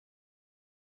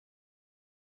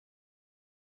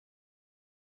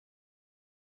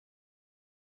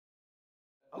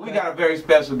We got a very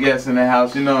special guest in the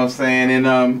house, you know what I'm saying,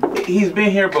 and he's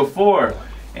been here before.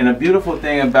 And the beautiful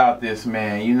thing about this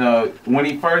man, you know, when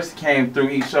he first came through,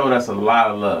 he showed us a lot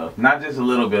of love. Not just a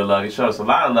little bit of love, he showed us a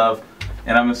lot of love.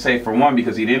 And I'm going to say, for one,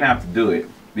 because he didn't have to do it,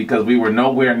 because we were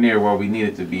nowhere near where we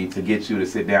needed to be to get you to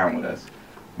sit down with us.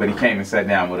 But he came and sat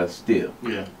down with us still.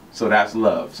 Yeah. So that's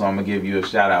love. So I'm going to give you a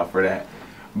shout out for that.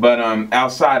 But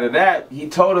outside of that, he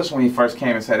told us when he first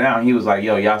came and sat down, he was like,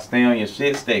 yo, y'all stay on your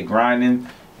shit, stay grinding,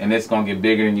 and it's going to get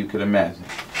bigger than you could imagine.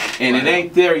 And it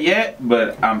ain't there yet,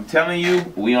 but I'm telling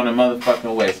you, we on the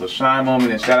motherfucking way. So shine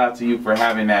moment and shout out to you for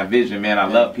having that vision, man. I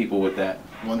love people with that.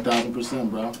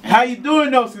 1000%, bro. How you doing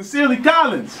though, Sincerely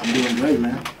Collins? I'm doing great,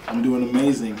 man. I'm doing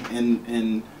amazing.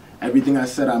 And everything I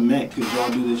said I meant, because y'all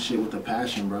do this shit with a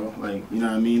passion, bro. Like, you know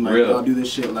what I mean? Like, y'all do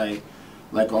this shit like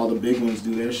all the big ones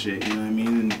do their shit, you know what I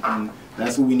mean? And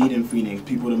that's what we need in Phoenix.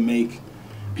 People to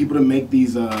make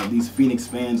these Phoenix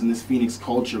fans and this Phoenix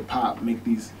culture pop, make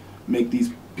these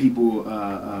people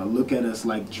look at us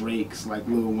like Drakes, like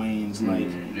Lil Wayne's, like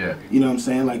you know what I'm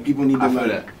saying? Like people need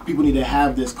to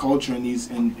have this culture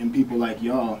and people like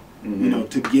y'all, you know,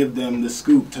 to give them the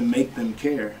scoop, to make them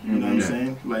care. You know what I'm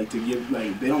saying? Like to give,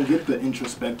 like, they don't get the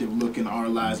introspective look in our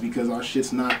lives because our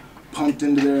shit's not pumped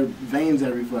into their veins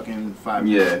every fucking 5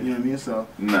 minutes. You know what I mean? So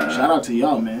shout out to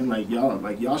y'all, man. Like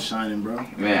y'all shining, bro.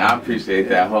 Man, I appreciate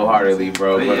that wholeheartedly,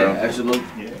 bro. But,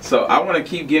 absolutely. So I want to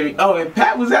keep giving. Oh, and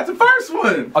Pat was at the first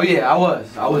one. Oh yeah, I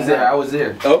was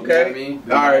there. Okay. You know what I mean?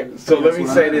 All right. So let me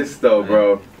say this though,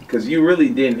 bro, because you really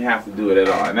didn't have to do it at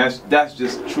all, and that's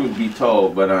just truth be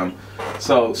told. But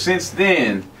so since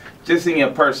then, just in your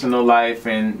personal life,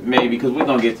 and maybe because we're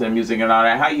gonna get to the music and all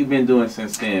that, how you been doing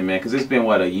since then, man? Because it's been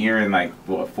what, a year and like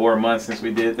what, 4 months since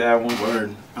we did that one.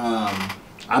 Word.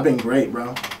 I've been great,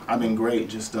 bro. I've been great.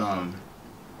 Just been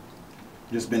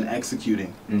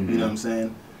executing. You know what I'm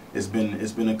saying? It's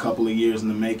been a couple of years in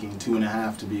the making,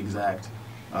 2.5 to be exact.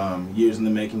 Years in the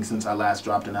making since I last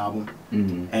dropped an album,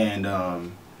 and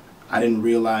I didn't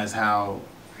realize how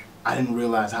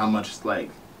much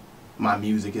like my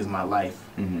music is my life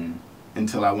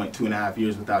until I went 2.5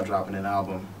 years without dropping an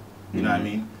album. You know what I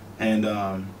mean? And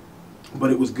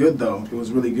but it was good though. It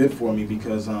was really good for me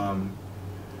because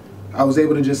I was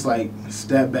able to just like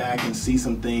step back and see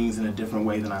some things in a different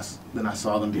way than I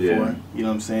saw them before. You know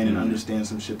what I'm saying? And understand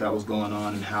some shit that was going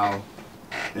on and how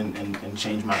and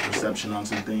change my perception on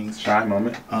some things. Shy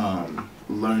moment.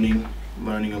 Learning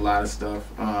a lot of stuff.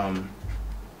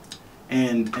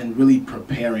 And really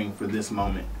preparing for this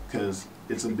moment, because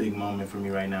it's a big moment for me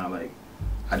right now. Like,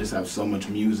 I just have so much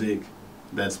music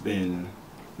that's been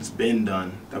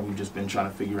done that we've just been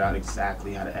trying to figure out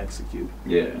exactly how to execute.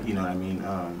 You know what I mean?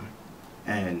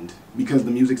 And because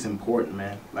the music's important,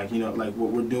 man. Like, you know, like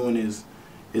what we're doing is,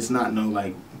 it's not no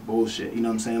like bullshit. You know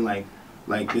what I'm saying?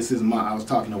 Like this is I was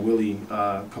talking to Willie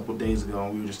a couple days ago,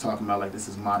 and we were just talking about like this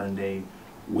is modern day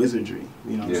wizardry.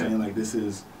 You know what I'm saying? Like this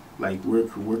is like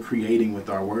we're creating with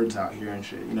our words out here and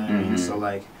shit. You know what I mean? So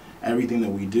like everything that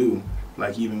we do,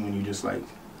 like even when you just like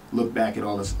look back at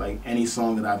all this, like any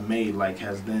song that I've made like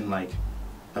has then like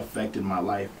affected my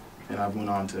life, and I've went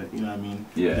on to, you know what I mean,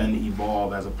 then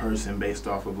evolve as a person based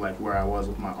off of like where I was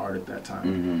with my art at that time.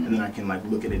 And then I can like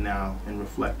look at it now and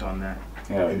reflect on that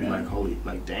and be like, holy,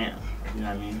 like damn, you know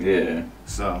what I mean?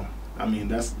 So I mean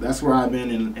that's where I've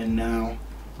been, and now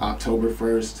October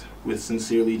 1st with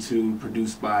Sincerely 2,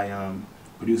 produced by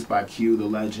Q, the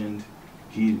legend.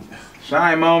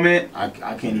 Shine moment. I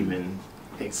can't even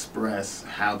express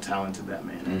how talented that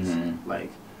man is.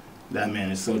 Like, that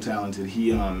man is so talented.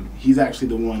 He's actually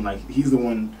the one, like, he's the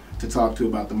one to talk to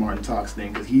about the Martin Talks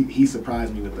thing, because he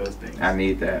surprised me with those things. I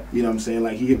need that. You know what I'm saying?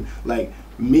 Like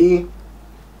me,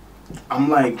 I'm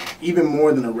like, even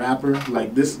more than a rapper,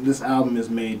 like this album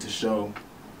is made to show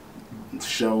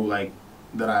like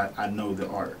that I know the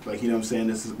art. Like, you know what I'm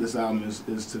saying? This album is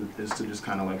to just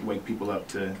kind of like wake people up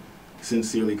to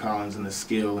Sincerely Collins and the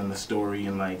skill and the story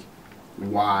and like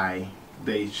why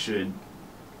they should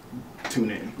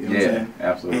tune in. You know what I'm saying?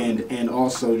 Absolutely. And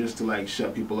also just to like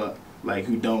shut people up, like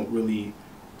who don't really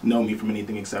know me from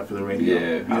anything except for the radio.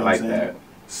 You know I like that.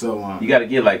 So you got to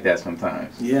get like that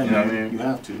sometimes. Yeah, you know what I mean? You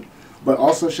have to. But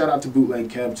also shout out to Bootleg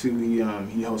KEV too. He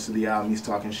hosted the album. He's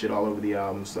talking shit all over the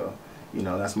album. So, you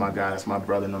know, that's my guy. That's my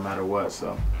brother no matter what.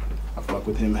 So I fuck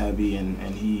with him heavy,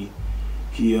 and he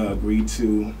agreed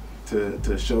to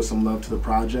show some love to the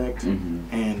project.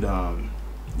 And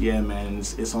yeah, man,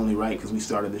 it's only right because we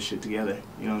started this shit together.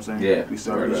 You know what I'm saying? Yeah. We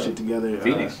started this shit together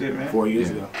Phoenix shit, man. 4 years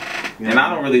ago. You know? And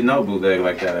I don't really know Bootleg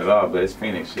like that at all, but it's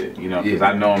Phoenix shit, you know, because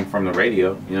I know him from the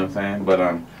radio, you know what I'm saying? But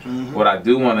what I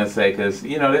do want to say, because,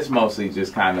 you know, this mostly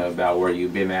just kind of about where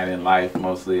you've been at in life,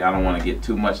 mostly. I don't want to get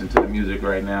too much into the music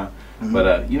right now.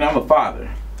 But, you know, I'm a father.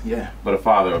 Yeah. But a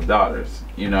father of daughters,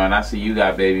 you know, and I see you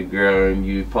got baby girl and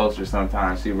you post her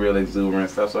sometimes. She real exuberant and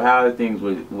stuff. So how are things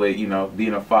with you know,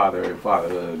 being a father and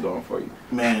fatherhood going for you?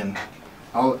 Man,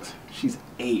 she's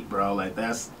 8, bro. Like,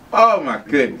 that's... Oh, my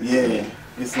goodness. Yeah.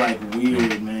 It's, like,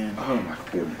 weird, man. Oh, my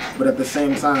goodness. But at the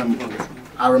same time,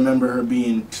 I remember her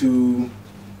being 2,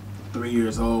 3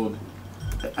 years old.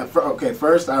 Okay,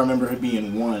 first I remember her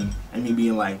being 1 and me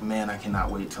being like, man, I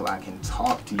cannot wait till I can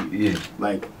talk to you. Yeah.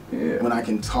 Like, when I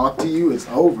can talk to you, it's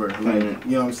over. Like,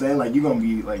 you know what I'm saying? Like, you're gonna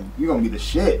be the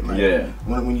shit. Like,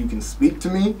 when you can speak to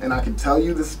me and I can tell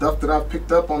you the stuff that I've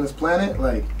picked up on this planet,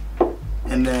 like.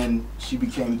 And then she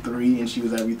became 3 and she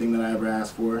was everything that I ever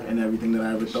asked for and everything that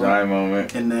I ever thought. Shy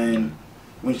moment. And then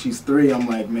when she's 3, I'm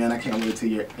like, man, I can't wait till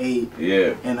you're 8.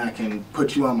 Yeah. And I can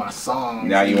put you on my songs.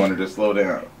 Now you want her to slow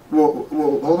down. Well,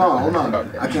 hold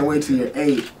on. I can't wait till you're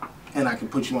 8, and I can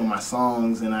put you on my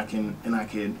songs, and I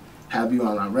can have you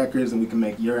on our records, and we can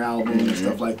make your album and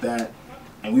stuff like that.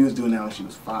 And we was doing that when she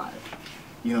was 5.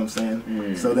 You know what I'm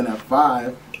saying? So then at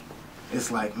 5,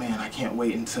 it's like, man, I can't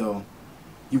wait until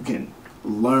you can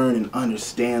learn and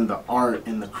understand the art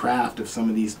and the craft of some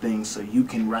of these things, so you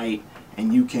can write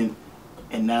and you can.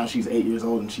 And now she's 8 years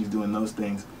old and she's doing those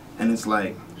things, and it's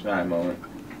like Shy moment.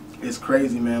 It's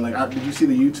crazy, man. Like, did you see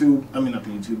the YouTube? I mean, not the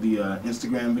YouTube. The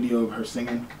Instagram video of her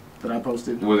singing that I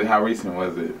posted. Was it? How recent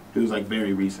was it? It was like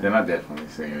very recent. Then I definitely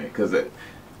seen it because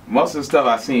most of the stuff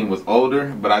I seen was older,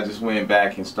 but I just went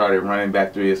back and started running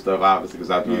back through your stuff, obviously,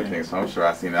 because I was doing things. So I'm sure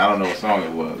I seen it. I don't know what song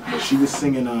it was. But she was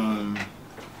singing.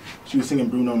 She was singing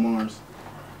Bruno Mars,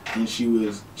 and she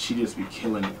just be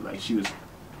killing it. Like, she was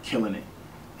killing it,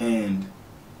 and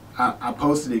I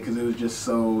posted it because it was just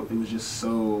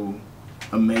so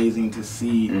amazing to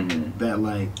see that,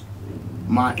 like,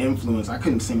 my influence. I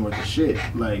couldn't sing worth a shit,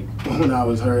 like, when I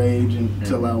was her age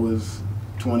until I was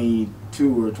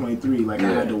 22 or 23. Like, I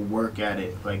had to work at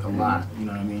it, like, a lot, you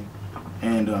know what I mean?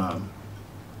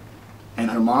 And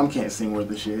her mom can't sing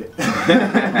worth a shit.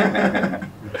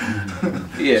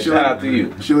 Yeah, shout out to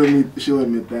you. She'll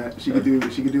admit that. She could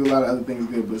do a lot of other things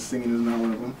good, but singing is not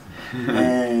one of them.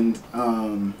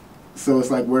 And so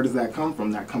it's like, where does that come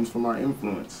from? That comes from our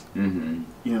influence. You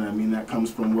know what I mean? That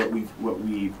comes from what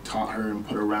we've taught her and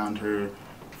put around her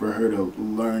for her to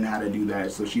learn how to do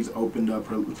that. So she's opened up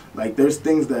her, like, there's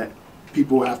things that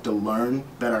people have to learn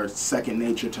that are second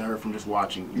nature to her from just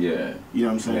watching you. Yeah. You know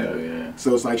what I'm saying? Yeah.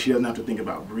 So it's like she doesn't have to think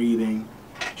about breathing.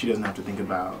 She doesn't have to think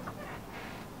about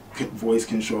voice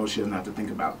control. She doesn't have to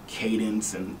think about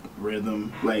cadence and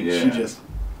rhythm. Like,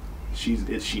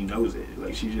 she knows it.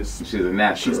 Like, she's a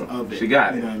natural. She's of it. She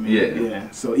got it. You know what I mean?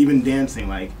 Yeah. So even dancing,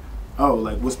 like, oh,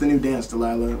 like, what's the new dance,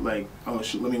 Delilah? Like, oh,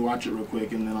 let me watch it real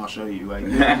quick and then I'll show you. Like, you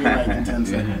know what I mean? Like, in 10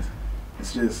 seconds.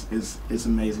 It's just, it's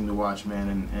amazing to watch,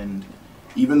 man. And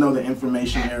even though the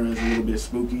information era is a little bit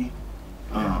spooky,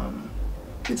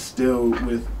 it's still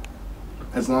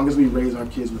as long as we raise our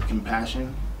kids with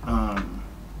compassion,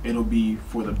 it'll be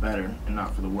for the better and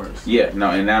not for the worse. Yeah,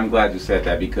 no, and I'm glad you said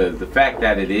that, because the fact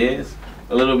that it is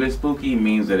a little bit spooky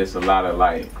means that it's a lot of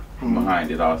light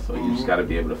behind it also. You just got to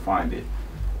be able to find it.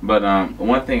 But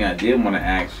one thing I did want to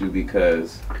ask you,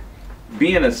 because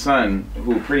being a son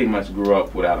who pretty much grew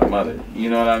up without a mother, you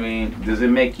know what I mean? Does it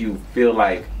make you feel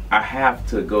like I have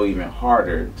to go even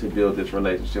harder to build this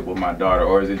relationship with my daughter?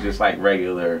 Or is it just like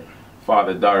regular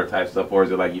father-daughter type stuff? Or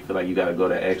is it like you feel like you got to go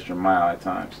that extra mile at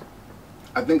times?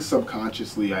 I think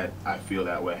subconsciously I feel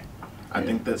that way. I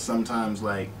think that sometimes,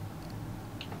 like,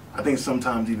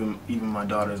 even my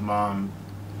daughter's mom,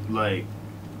 like,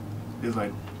 is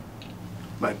like,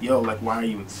 yo, like, why are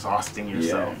you exhausting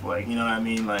yourself? Like, you know what I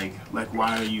mean? Like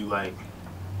why are you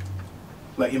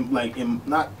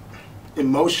not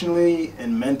emotionally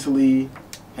and mentally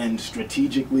and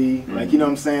strategically, like, you know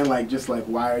what I'm saying? Like, just like,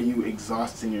 why are you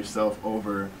exhausting yourself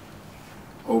over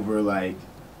like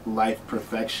life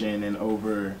perfection and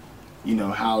over, you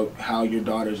know, how your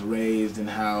daughter's raised and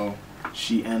how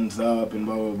she ends up and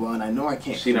blah blah blah. And I know I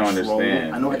can't control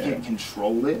it. I know I can't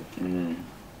control it,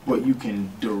 but you can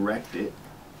direct it.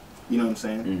 You know what I'm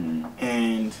saying?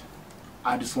 And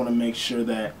I just want to make sure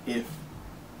that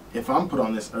if I'm put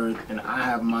on this earth and I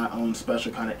have my own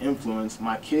special kind of influence,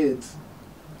 my kids,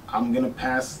 I'm going to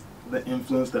pass the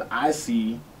influence that I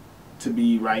see to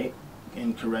be right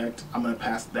and correct. I'm going to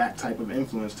pass that type of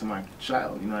influence to my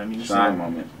child. You know what I mean? Shine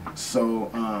moment. So,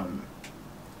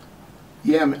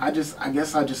 yeah, I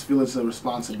guess I just feel it's a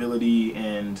responsibility,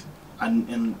 and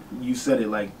and you said it,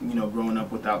 like, you know, growing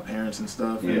up without parents and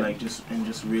stuff, and like just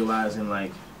realizing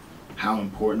like how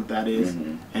important that is,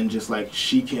 and just like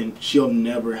she'll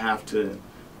never have to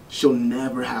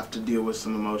deal with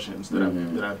some emotions that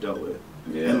I've dealt with,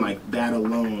 and like that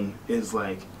alone is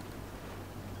like.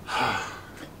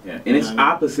 Yeah, and it's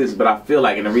opposites, but I feel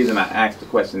like, and the reason I asked the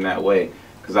question that way,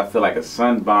 because I feel like a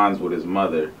son bonds with his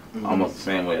mother almost the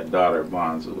same way a daughter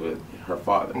bonds with her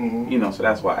father. You know, so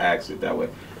that's why I asked it that way.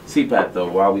 CPAT though,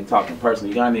 while we talking personally,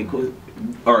 you got any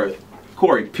or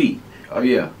Corey P? Oh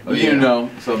yeah. You know,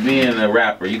 so being a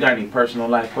rapper, you got any personal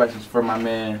life questions for my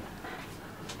man?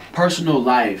 Personal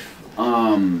life,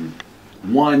 one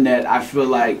that I feel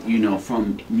like, you know,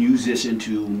 from musician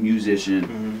to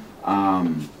musician,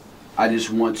 I just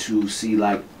want to see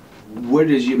like, where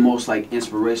does your most like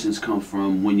inspirations come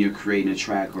from when you're creating a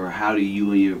track, or how do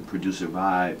you and your producer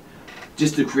vibe?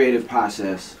 Just the creative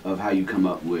process of how you come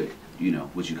up with, you know,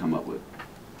 what you come up with.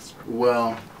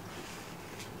 Well,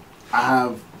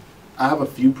 I have a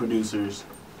few producers,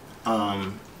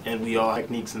 and we all have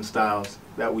techniques and styles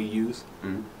that we use.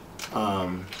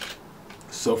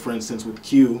 So for instance, with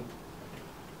Q,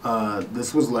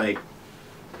 this was like,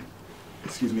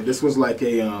 this was like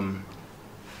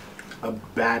a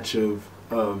batch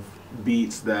of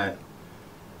beats that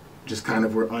just kind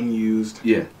of were unused.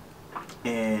 Yeah.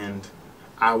 And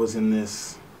I was in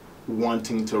this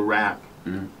wanting to rap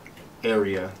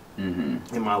area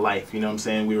in my life. You know what I'm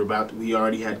saying? We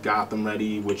already had Gotham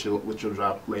ready, which will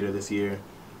drop later this year.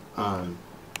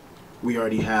 We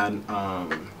already had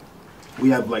we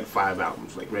have like 5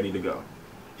 albums like ready to go,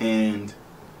 and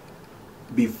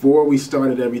before we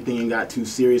started everything and got too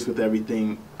serious with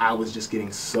everything, I was just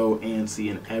getting so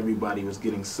antsy, and everybody was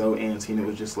getting so antsy, and it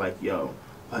was just like, yo,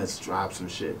 let's drop some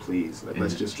shit, please. Like,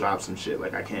 let's just drop some shit.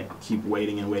 Like, I can't keep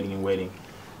waiting and waiting and waiting.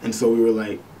 And so we were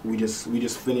like, we just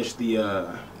finished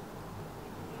the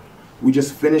we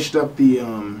just finished up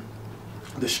the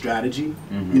strategy.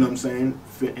 You know what I'm saying?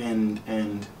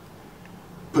 And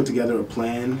put together a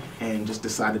plan and just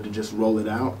decided to just roll it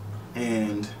out.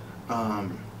 And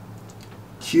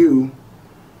Q,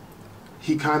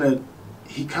 he kind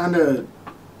of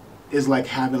is like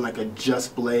having like a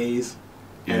Just Blaze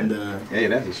and hey,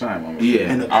 that's a shine moment.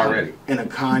 Yeah, and already. And a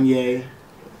Kanye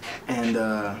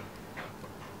and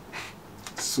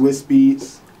Swiss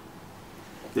Beats.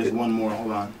 There's one more.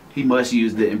 Hold on. He must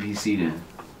use the MPC then.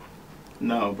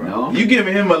 No, bro. No? You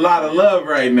giving him a lot of love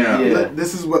right now. Yeah.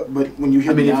 This is what. But when you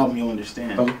hear the album, you'll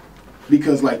understand.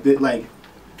 Because like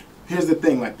here's the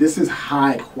thing, like this is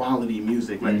high quality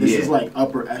music. Like this is like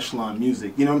upper echelon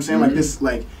music. You know what I'm saying? Like this,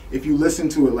 like if you listen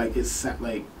to it, like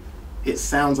it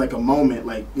sounds like a moment.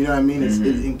 Like, you know what I mean? It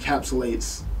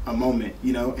encapsulates a moment.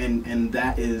 You know, and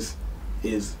that is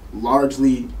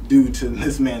largely due to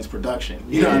this man's production.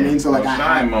 You know what I mean? So like I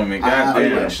have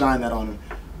to like shine that on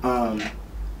him.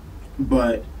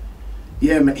 But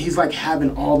yeah, man, he's like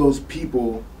having all those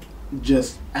people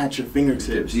just at your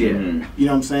fingertips. You know what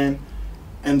I'm saying?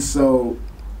 And so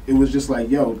it was just like,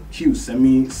 yo, Q, send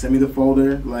me the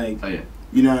folder. Like,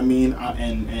 you know what I mean?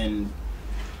 And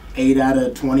 8 out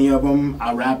of 20 of them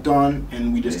I rapped on,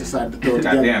 and we just decided to throw it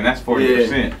together. Goddamn, that's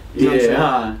 40%. You know what I'm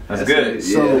saying? That's good.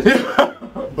 So,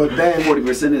 but then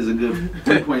 40% is a good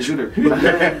 3-point shooter.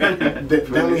 But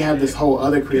then we have this whole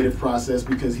other creative process,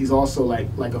 because he's also like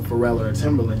a Pharrell or a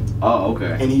Timberland. Oh,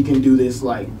 okay. And he can do this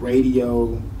like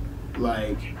radio,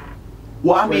 like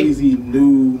well, crazy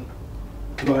new.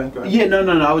 Go ahead. Yeah,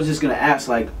 no. I was just gonna ask,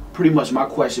 like, pretty much my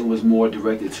question was more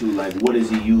directed to like, what does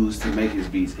he use to make his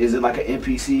beats? Is it like an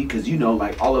MPC? Because you know,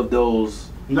 like all of those.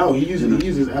 No, he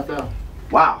uses FL.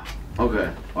 Wow.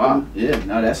 Okay. Wow. Yeah.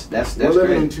 No, that's We're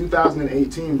living great. in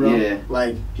 2018, bro. Yeah.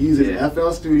 Like he uses FL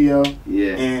Studio.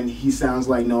 Yeah. And he sounds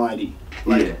like No ID.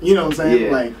 Like, you know what I'm saying?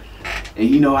 Yeah. Like. And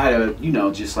you know how to, you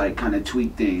know, just like kind of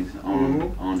tweak things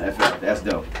on FL. That's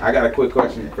dope. I got a quick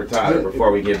question for Tyler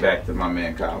before we get back to my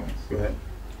man Collins. Go ahead.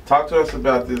 Talk to us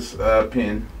about this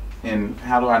pen, and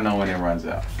how do I know when it runs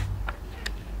out?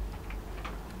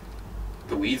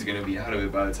 The weed's gonna be out of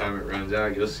it by the time it runs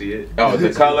out. You'll see it. Oh,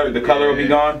 the color will be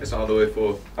gone? It's all the way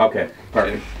full. Okay,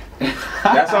 perfect.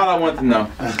 That's all I want to know.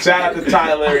 Shout out to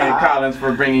Tyler and Collins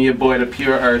for bringing your boy the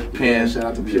Pure Earth pen. Shout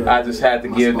out to Pure Earth. I just had to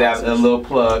give that a little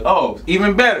plug. Oh,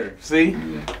 even better. See?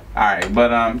 All right,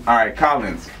 but all right,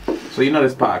 Collins. So you know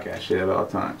this podcast shit at all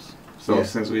times. So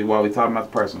while we talking about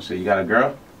the personal shit, you got a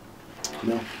girl?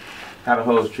 No. How the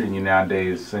hoes treating you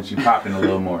nowadays since you popping a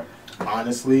little more?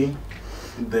 Honestly,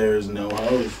 there's no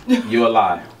hoes. You a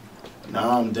lie. No,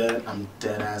 I'm dead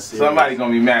ass serious. Somebody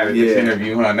gonna be mad at this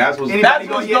interview, huh? That's what's going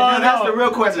on. That's the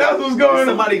real question. That's what's going on.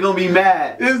 Somebody gonna be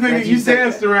mad. This nigga, you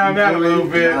danced around that a little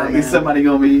bit. Is somebody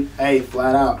gonna be? Hey,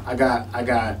 flat out, I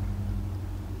got.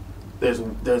 There's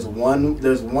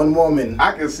one woman.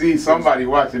 I can see somebody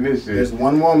watching this shit. There's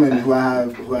one woman who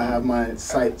I have my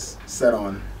sights set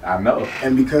on. I know.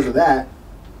 And because of that,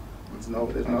 there's no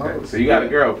hoes. So you got a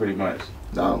girl, pretty much.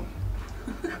 No.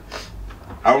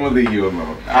 I'm gonna leave you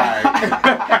alone. Alright.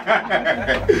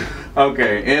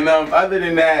 Okay, and other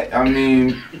than that, I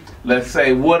mean, let's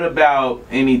say, what about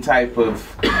any type of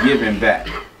giving back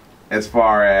as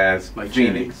far as like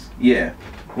Phoenix? Yeah.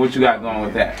 What you got going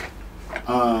with that?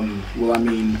 Well, I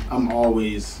mean, I'm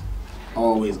always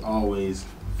Phoenix.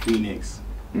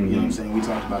 You know what I'm saying? We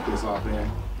talked about this off air.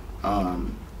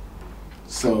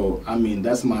 So I mean,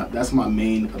 that's my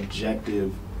main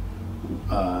objective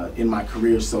in my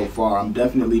career so far. I'm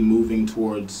definitely moving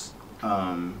towards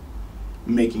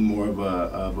making more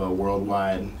of a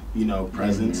worldwide, you know,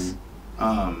 presence.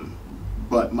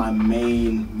 But my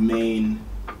main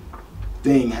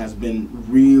thing has been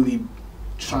really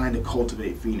trying to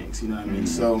cultivate Phoenix. You know what I mean?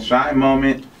 So shine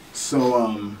moment.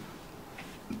 So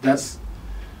that's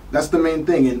the main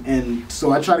thing, and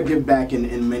so I try to give back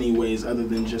in many ways other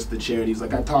than just the charities.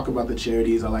 Like I talk about the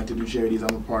charities. I like to do charities.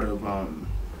 I'm a part of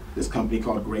this company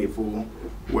called Grateful,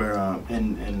 where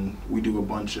and we do a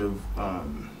bunch of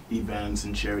events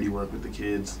and charity work with the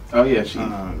kids. Oh yeah,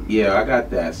 yeah, I got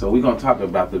that. So we're gonna talk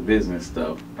about the business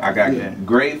stuff. I got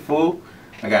Grateful.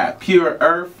 I got Pure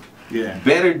Earth. Yeah.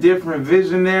 Better, different,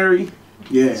 visionary.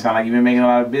 Yeah. Sound like you've been making a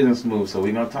lot of business moves, so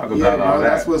we're gonna talk about all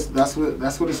that. That's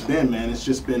what it's been, man. It's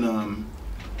just been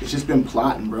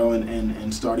plotting, bro,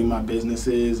 and starting my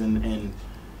businesses and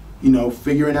you know,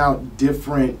 figuring out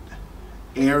different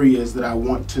areas that I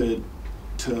want to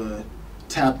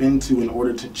tap into in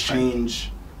order to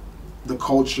change the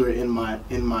culture in my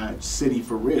city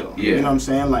for real. Yeah. You know what I'm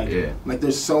saying? Like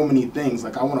there's so many things.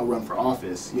 Like I want to run for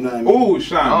office. You know what I mean? Ooh,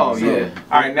 Sean. Oh yeah.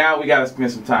 All right, now we gotta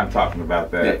spend some time talking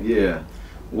about that. Yeah.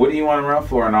 What do you want to run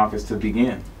for in office to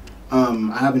begin?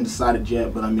 I haven't decided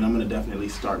yet, but I mean I'm gonna definitely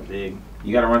start big.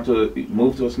 You gotta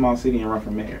move to a small city and run for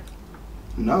mayor.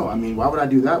 No, I mean why would I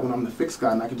do that when I'm the fixed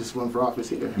guy and I could just run for office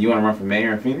here? You want to run for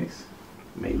mayor in Phoenix?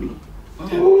 Maybe.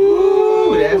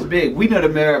 Ooh, that's big. We know the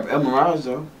mayor of El Mirage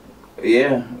though.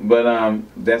 Yeah, but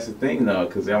that's the thing though,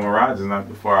 because El Mirage is not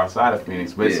too far outside of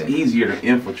Phoenix, but it's easier to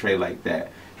infiltrate like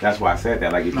that. That's why I said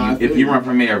that. Like if you run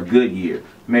for mayor of Goodyear,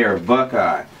 mayor of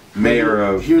Buckeye, mayor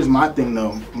of... Here's my thing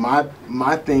though. My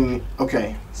thing,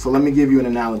 okay, so let me give you an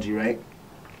analogy, right?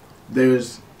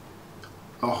 There's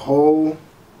a whole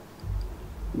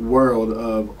world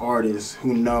of artists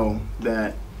who know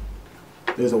that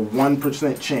there's a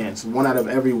 1% chance, 1 out of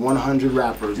every 100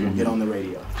 rappers will get on the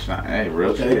radio. Hey,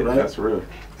 real shit. Right? That's real.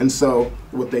 And so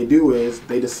what they do is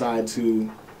they decide to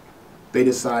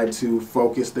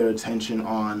focus their attention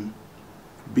on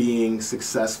being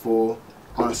successful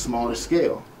on a smaller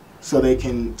scale, so they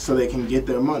can get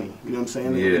their money. You know what I'm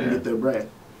saying? They can get their bread.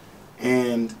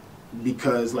 And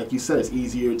because, like you said, it's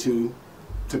easier to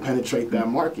penetrate that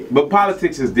market. But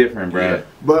politics is different, bro. Yeah.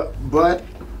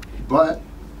 But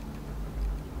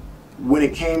when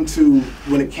it came to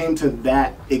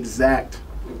that exact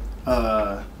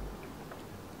I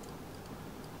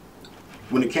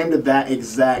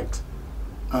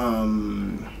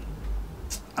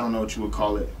don't know what you would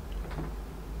call it.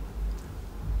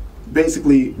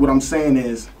 Basically, what I'm saying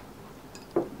is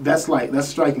that's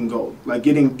striking gold. Like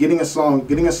getting a song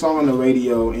on the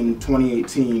radio in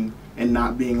 2018 and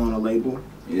not being on a label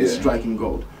is striking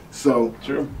gold. So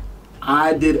true.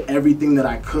 I did everything that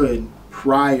I could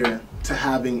prior to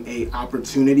having a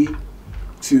opportunity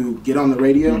to get on the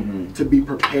radio, to be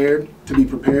prepared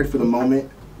for the moment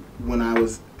when I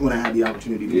had the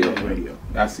opportunity to get on the radio.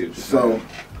 I see what you're saying. So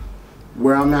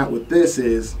where I'm at with this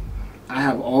is I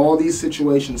have all these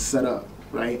situations set up,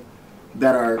 right,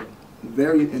 that are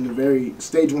in the very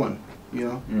stage one, you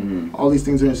know? All these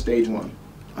things are in stage one.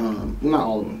 Well, not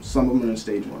all of them. Some of them are in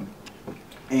stage one.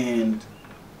 And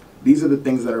these are the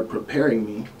things that are preparing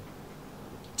me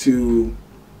to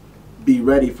be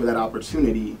ready for that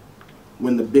opportunity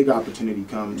when the big opportunity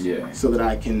comes, so that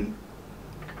I can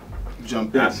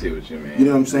jump in. I see what you mean. You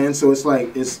know what I'm saying? So it's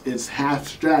like it's half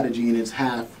strategy and it's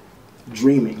half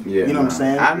dreaming. Yeah, you know what I'm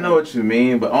saying? I know what you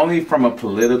mean, but only from a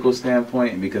political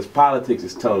standpoint, because politics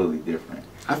is totally different.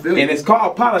 I feel and it's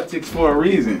called politics for a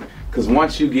reason, because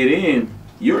once you get in,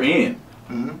 you're in.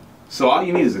 So all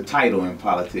you need is a title in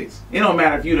politics. It don't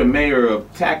matter if you're the mayor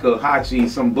of Takahashi,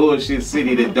 some bullshit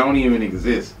city that don't even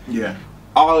exist. Yeah.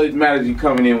 All it matters is you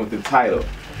coming in with the title.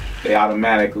 they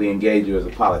automatically engage you as a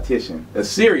politician, a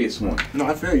serious one. No,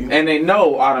 I feel you. And they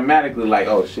know automatically, like,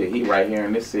 oh shit, he right here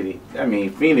in this city. I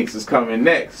mean, Phoenix is coming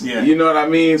next. Yeah. You know what I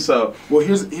mean? So, well,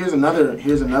 here's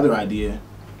another idea.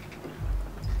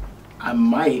 I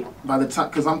might, by the time,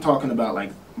 because I'm talking about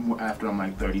like after I'm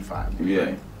like 35. yeah.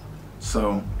 Right?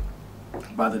 So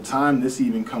by the time this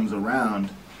even comes around,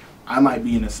 I might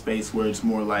be in a space where it's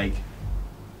more like,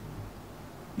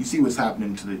 you see what's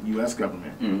happening to the U.S.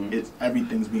 government. Mm-hmm.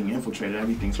 Everything's being infiltrated,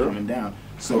 everything's Sure. coming down.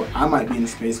 So I might be in a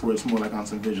space where it's more like on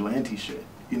some vigilante shit.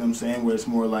 You know what I'm saying? Where it's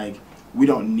more like, we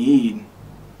don't need...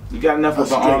 You got enough of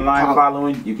an online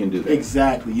following, you can do that.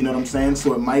 Exactly, you know what I'm saying?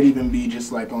 So it might even be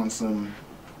just like on some,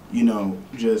 you know,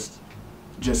 just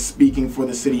speaking for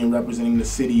the city and representing the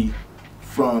city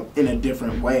from in a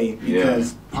different way,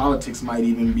 because politics might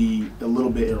even be a little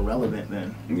bit irrelevant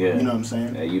then. Yeah. You know what I'm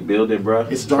saying? Yeah, you build it, bro.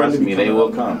 It's starting Trust to me, they become will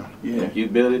relevant come. now. Yeah. If you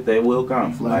build it, they will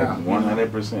come. Flat Like out,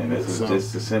 100%. This So- is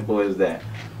just as simple as that.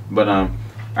 But all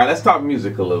right, let's talk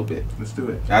music a little bit. Let's do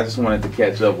it. I just wanted to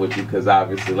catch up with you because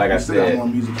obviously, like I We still got said, more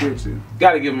music here too.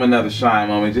 gotta give him another shine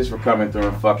moment just for coming through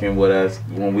and fucking with us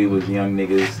when we was young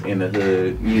niggas in the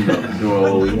hood, you know, doing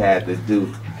what we had to do.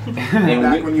 And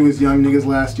Back when you was young niggas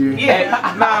last year.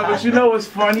 yeah, nah, but you know what's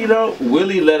funny though?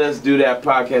 Willie let us do that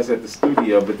podcast at the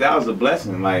studio, but that was a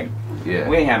blessing. Like, Yeah.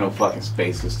 we ain't had no fucking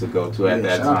spaces to go to at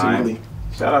that shout time. out to Willie.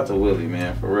 Shout out to Willie,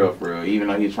 man, for real. Even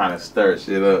though he's trying to stir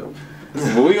shit up.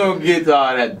 But we gonna get to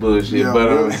all that bullshit. Yo,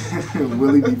 but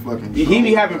Willie be fucking. he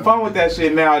be having fun with that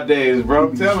shit nowadays, bro.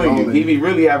 I'm He be telling you, trolling. he be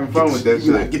really having fun with that He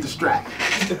be like, shit. get the strap.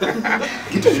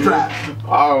 Get the strap.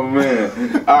 Oh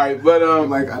man. All right, but I'm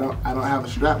like, I don't have a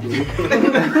strap, dude.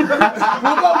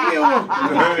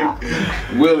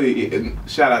 Willie,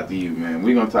 shout out to you, man.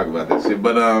 We gonna talk about that shit.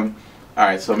 But all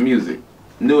right, so music,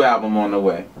 new album on the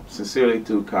way. Sincerely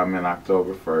 2 coming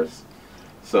October 1st.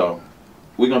 So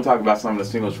we're gonna talk about some of the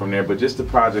singles from there, but just the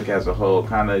project as a whole,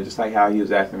 kind of just like how he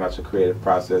was asking about your creative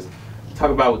process.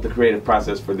 Talk about what the creative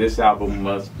process for this album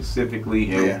was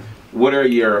specifically, and what are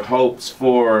your hopes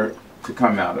for to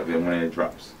come out of it when it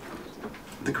drops?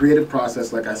 The creative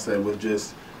process, like I said, was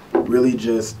just really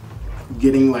just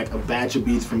getting like a batch of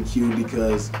beats from Q,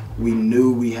 because we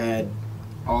knew we had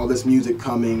all this music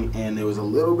coming and there was a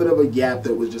little bit of a gap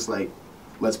that was just like,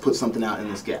 let's put something out in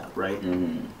this gap, right?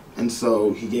 Mm-hmm. And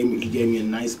so he gave me a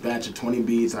nice batch of 20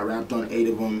 beats. I rapped on 8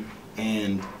 of them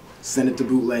and sent it to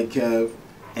Bootleg KEV,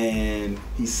 and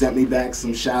he sent me back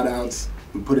some shout outs.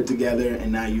 We put it together,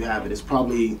 and now you have it. It's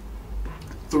probably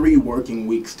 3 working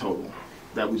weeks total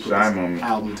that we put this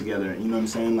album together. You know what I'm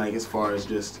saying? Like, as far as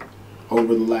just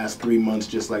over the last 3 months,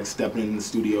 just like stepping in the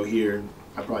studio here,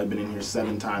 I've probably been in here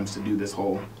 7 times to do this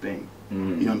whole thing. Mm-hmm.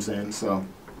 You know what I'm saying? So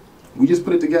we just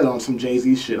put it together on some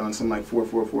Jay-Z shit, on some like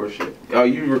 444 shit. Oh,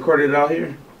 you recorded it out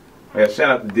here? Yeah, shout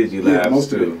out to DigiLabs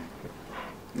most of too.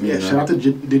 Yeah, shout out to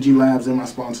DigiLabs and my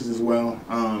sponsors as well.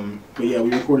 But yeah,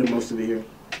 we recorded most of it here.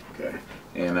 Okay.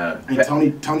 And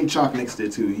Tony Chalk mixed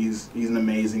it too. He's an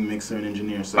amazing mixer and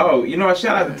engineer. So oh, you know what?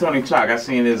 Shout out to Tony Chalk. I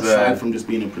seen his aside from just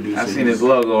being a producer, I seen his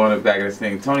logo on the back of this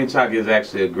thing. Tony Chalk is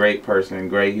actually a great person,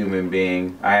 great human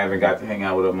being. I haven't got to hang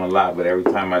out with him a lot, but every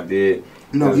time I did,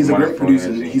 no, he's a great producer.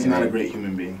 energy. He's not a great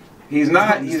human being. He's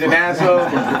not. He's an asshole.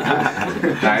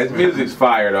 Nah, his music's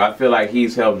fire though. I feel like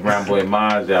he's helped Brown Boy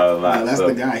Maj out a lot. Yeah, that's so.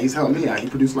 the guy. He's helped me out. He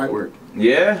produced Lightwork.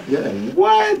 Yeah. Yeah.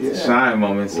 What? Yeah. Shine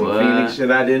moments. Some What? Phoenix shit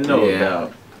I didn't know Yeah.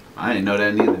 about. I didn't know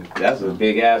that neither. That's a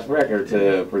big ass record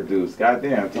to produce.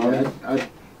 Goddamn, Tony. Yeah,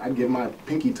 I'd give my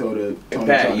pinky toe to Tony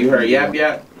Pat, Chalk. you heard Yap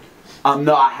Yap?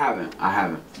 No, I haven't.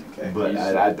 Okay. But You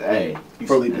hey, You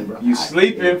sleeping, bro? You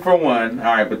sleeping for one.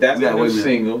 All right, but that's Yeah, the wait new a minute.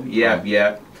 single, Yap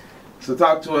Yap. So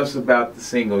talk to us about the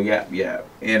single Yap Yap,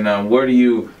 and where do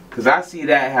you? Because I see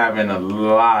that having a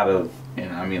lot of,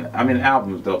 and I mean, the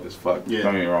album's dope as fuck. Yeah.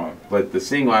 Don't get me wrong, but the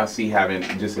single I see having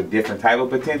just a different type of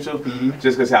potential, Mhm.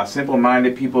 just because how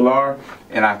simple-minded people are,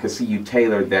 and I could see you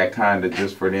tailored that kind of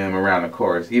just for them around the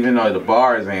chorus, even though the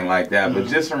bars ain't like that, but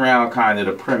just around kind of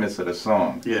the premise of the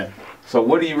song. Yeah. So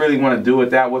what do you really want to do with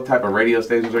that? What type of radio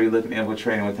stations are you looking to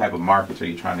infiltrate, and what type of markets are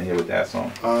you trying to hit with that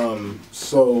song?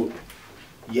 So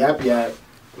Yap Yap,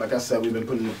 like I said, we've been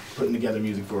putting together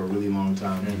music for a really long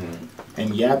time.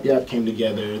 And Yap Yap came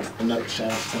together. Another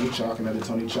shout out to Tony Chalk, another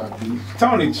Tony Chalk beat.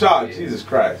 Tony Chalk, Jesus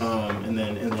Christ. And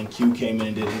then Q came in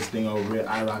and did his thing over it.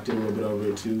 I rocked it a little bit over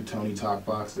it too. Tony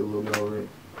Talkbox did a little bit over it.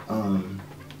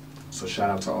 So shout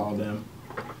out to all of them.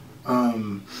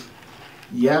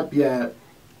 Yap Yap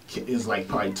is like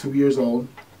probably 2 years old.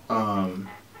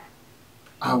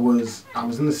 I was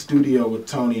in the studio with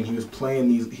Tony, and he was playing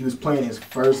his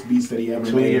first beats that he ever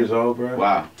 2 made. years old, bro.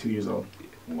 wow. 2 years old.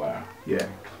 Wow. Yeah.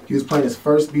 he was playing his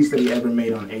first beats that he ever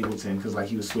made on Ableton, because like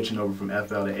he was switching over from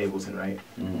FL to Ableton, right?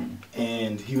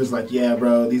 And he was like, yeah,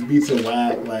 bro, these beats are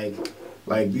whack,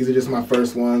 like these are just my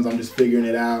first ones, I'm just figuring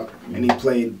it out. And he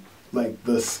played like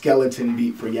the skeleton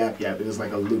beat for Yap Yap. It was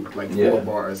like a loop, like 4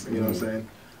 bars, you know what I'm saying?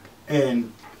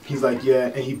 And he's like, yeah,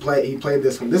 and he played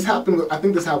this one. This happened, I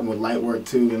think this happened with Lightwork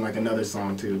too, and like another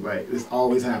song too. Like this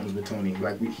always happens with Tony.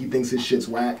 Like he thinks his shit's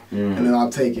whack, and then I'll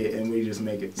take it and we just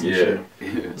make it some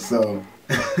shit. So,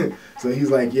 so he's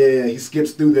like, yeah, he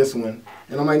skips through this one,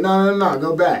 and I'm like, no,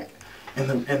 go back. And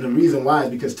the reason why is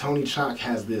because Tony Chalk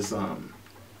has this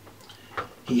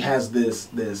he has this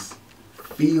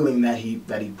feeling that he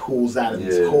pulls out of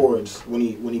his chords when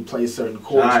he plays certain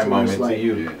chords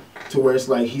to where it's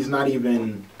like he's not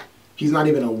even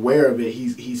aware of it.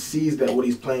 He sees that what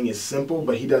he's playing is simple,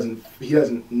 but he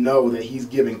doesn't know that he's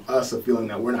giving us a feeling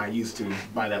that we're not used to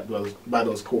by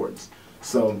those chords.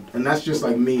 So, and that's just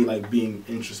like me, like being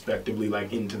introspectively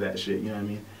like into that shit, you know what I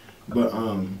mean? But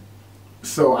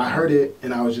so I heard it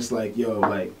and I was just like, yo,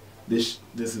 like this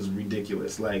is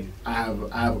ridiculous. Like I have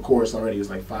a chorus already. It was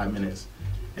like 5 minutes.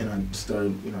 And I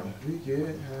started, you know, we get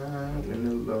high when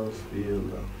the lows feel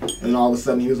low. And all of a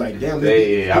sudden he was like, damn,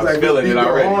 I was like, feeling it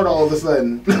already. Hard all of a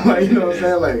sudden. Like, you know what I'm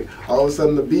saying? Like all of a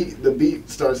sudden the beat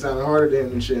starts sounding harder to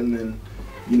him and shit, and then,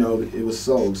 you know, it was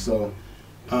sold. So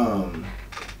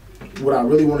what I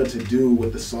really wanted to do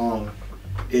with the song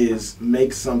is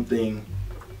make something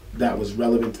that was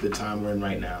relevant to the time we're in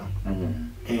right now.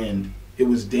 And it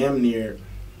was damn near,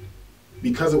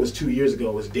 because it was 2 years ago,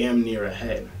 it was damn near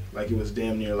ahead. Like it was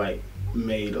damn near like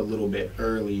made a little bit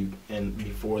early and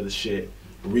before the shit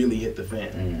really hit the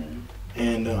fan.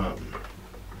 And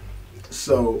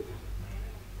so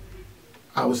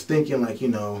I was thinking, like, you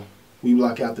know, we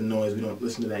block out the noise, we don't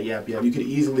listen to that yap yap. You could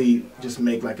easily just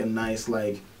make like a nice,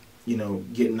 like, you know,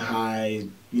 getting high,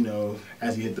 you know,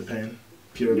 as you hit the pen,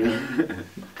 pure pen.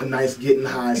 A nice getting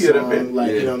high song,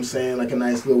 like, you know what I'm saying, like a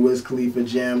nice little Wiz Khalifa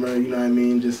jammer, you know what I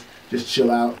mean, just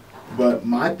chill out. But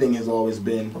my thing has always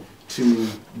been to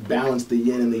balance the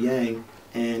yin and the yang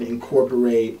and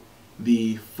incorporate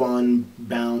the fun,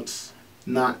 bounce,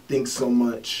 not think so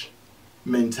much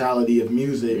mentality of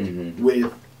music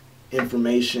with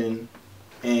information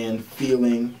and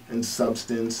feeling and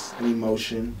substance and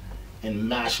emotion and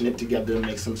mashing it together to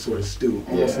make some sort of stew.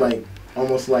 Almost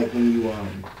like when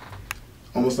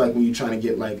you're trying to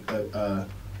get like a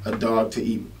dog to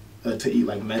eat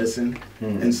like medicine,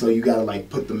 and so you gotta like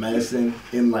put the medicine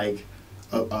in like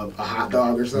a hot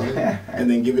dog or something, and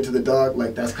then give it to the dog.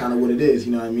 Like that's kind of what it is,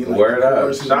 you know what I mean? Like, word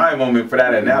up, shine moment for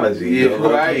that analogy. That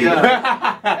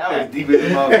was deep in the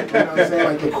moment. You know what I'm saying?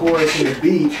 Like the chorus and the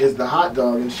beat is the hot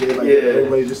dog and shit. Like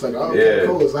everybody's just like, oh, okay,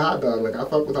 cool, it's a hot dog. Like I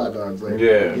fuck with hot dogs. Like,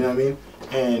 you know what I mean?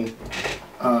 And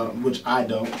which I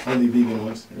don't, only vegan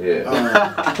ones.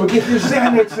 But get your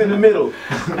sandwich in the middle.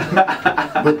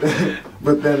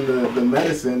 but then the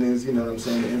medicine is, you know what I'm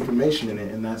saying, the information in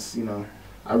it, and that's, you know,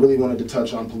 I really wanted to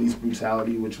touch on police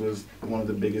brutality, which was one of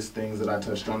the biggest things that I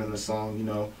touched on in the song, you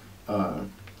know,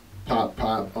 pop,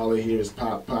 pop, all I hear is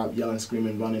pop, pop, yelling,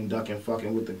 screaming, running, ducking,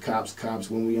 fucking with the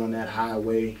cops, when we on that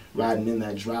highway, riding in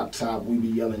that drop top, we be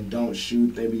yelling, don't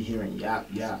shoot, they be hearing yap,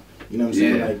 yap, you know what I'm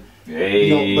saying, like,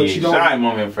 hey, shine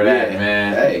moment for that,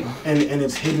 man. Hey. And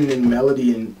it's hidden in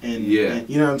melody and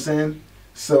you know what I'm saying?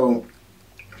 So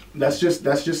that's just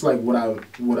like what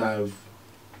I've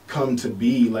come to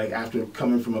be, like after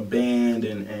coming from a band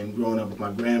and growing up with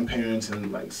my grandparents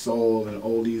and like soul and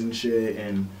oldies and shit,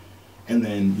 and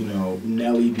then, you know,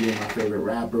 Nelly being my favorite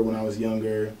rapper when I was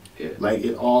younger. Like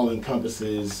it all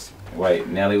encompasses. Wait,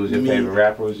 Nelly was your favorite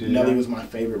rapper? Nelly was my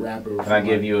favorite rapper. Can I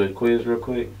give you a quiz real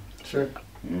quick? Sure.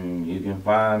 You can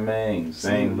find me in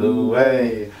St.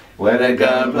 Louis, where the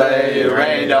gunplay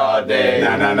rained all day.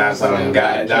 Nah, some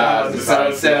got jobs and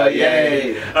some sell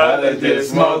yay. Others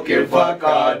just smoke and fuck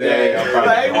all day.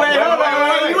 Like, wait, hold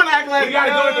on, you wanna act like you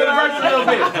gotta go into the verse a little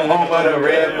bit. Home of the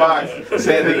red fox,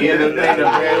 said the entertainer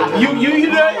red. You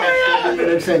know,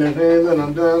 entertainer, and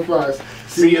I'm done first.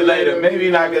 See you later, maybe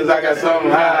not, cause I got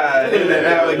something high. In the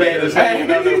alligators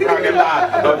hanging on the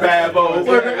crocodile. A bad boy.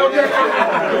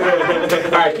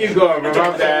 Alright, keep going, bro.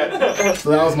 My bad. So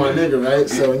that was my nigga, right?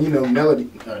 So, you know, Nelly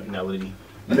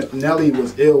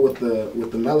was ill with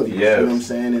the melodies. Yes. You know what I'm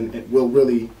saying? And we'll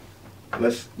really,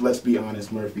 let's be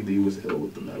honest, Murphy Lee was ill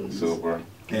with the melodies. Super.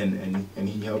 And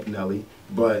he helped Nelly.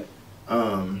 But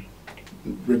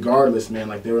regardless, man,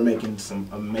 like they were making some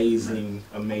amazing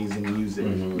music.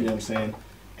 You know what I'm saying?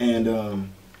 And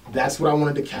that's what I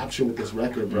wanted to capture with this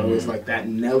record, bro. It's like that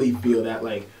Nelly feel, that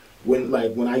like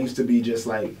when I used to be just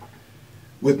like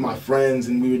with my friends,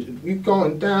 and we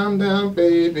going down, down,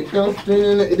 baby. It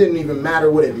didn't even matter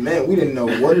what it meant. We didn't know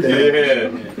what the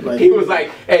hell. Like, he was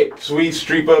like, hey, sweet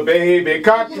streeper, baby,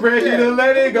 cock ready to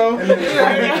let it go.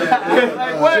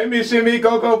 Like, what? Shimmy, shimmy,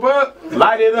 go, puff.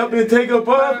 Light it up and take a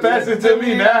puff. Pass it to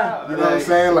me now. You know what I'm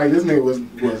saying? Like, this nigga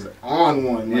was on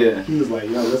one. Like, he was like,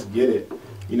 yo, let's get it.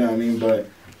 You know what I mean? But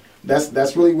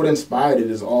that's really what inspired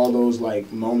it, is all those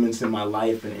like moments in my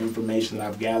life and information that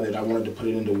I've gathered. I wanted to put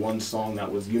it into one song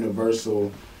that was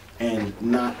universal and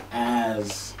not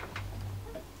as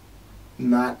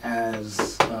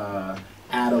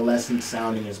adolescent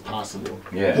sounding as possible.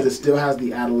 Yeah. Because it still has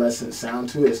the adolescent sound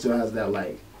to it. It still has that,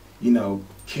 like, you know,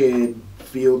 kid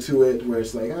feel to it, where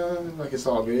it's like it's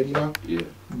all good, you know? Yeah.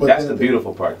 But that's the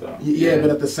beautiful part, though. Yeah,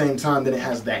 but at the same time, then it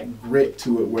has that grit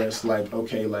to it, where it's like,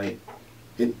 okay, like,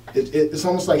 it's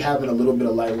almost like having a little bit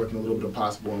of light work and a little bit of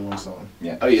possible in one song.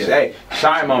 Yeah. Oh yeah. Hey,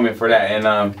 shy moment for that.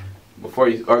 And before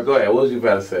you, or go ahead. What was you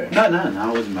about to say? No.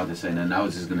 I wasn't about to say nothing. I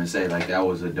was just gonna say, like, that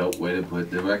was a dope way to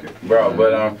put the record, bro.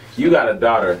 But you got a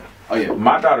daughter. Oh yeah.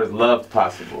 My daughters loved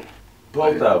Possible,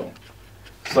 both of them.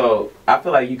 So I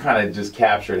feel like you kind of just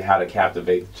captured how to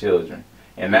captivate the children,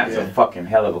 and that's a fucking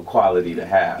hell of a quality to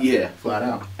have. Yeah, flat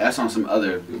out. That's on some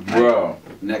other, bro,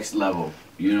 next level.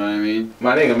 You know what I mean?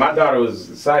 My nigga, my daughter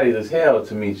was excited as hell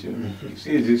to meet you.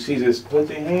 She just put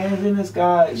your hands in the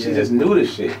sky. She just knew the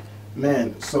shit.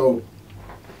 Man, so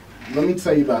let me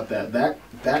tell you about that.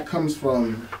 That comes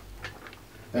from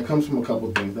a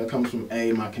couple things. That comes from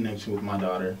my connection with my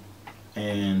daughter,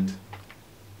 and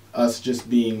us just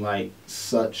being like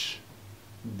such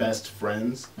best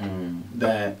friends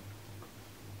that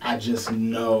I just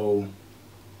know.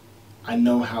 I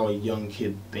know how a young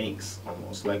kid thinks,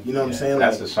 almost, like, you know what I'm saying.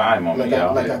 That's like, a shy moment.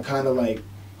 Like I kind of like,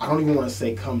 I don't even want to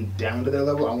say come down to their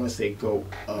level. I want to say go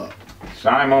up.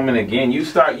 Shy moment again. You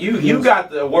got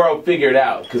the world figured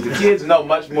out, because the kids know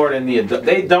much more than the adults.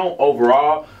 They don't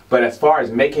overall, but as far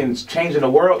as changing the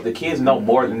world, the kids know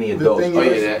more than the adults. The thing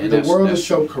is, the world is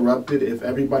so corrupted. If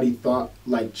everybody thought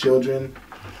like children,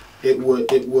 it would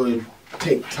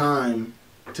take time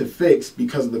to fix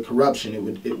because of the corruption. It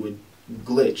would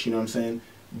glitch, you know what I'm saying?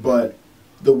 But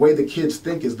the way the kids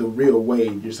think is the real way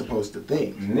you're supposed to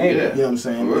think. Nigga. You know what I'm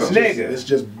saying? It's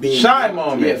just being... Shy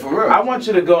moment. Yeah, for real. I want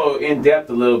you to go in depth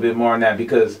a little bit more on that,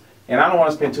 because, and I don't want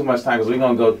to spend too much time because we're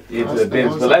going to go into the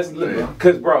bins, but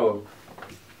because, bro,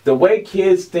 the way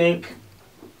kids think,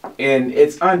 and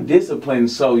it's undisciplined,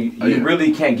 so you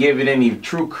really can't give it any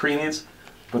true credence.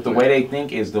 But the way they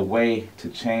think is the way to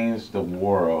change the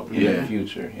world in the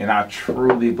future. And I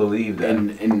truly believe that.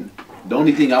 And the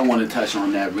only thing I want to touch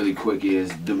on that really quick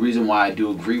is the reason why I do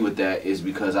agree with that is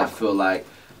because I feel like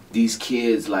these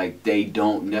kids, like, they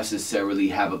don't necessarily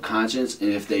have a conscience.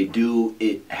 And if they do,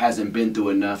 it hasn't been through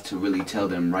enough to really tell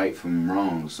them right from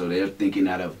wrong. So they're thinking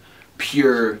out of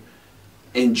pure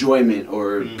enjoyment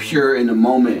or pure in the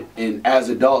moment, and as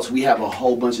adults we have a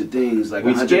whole bunch of things, like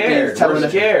we're scared. We're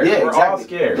scared. Yeah, we're all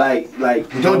scared. Like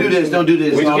don't do this.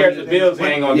 We're scared the bills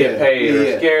ain't gonna get paid.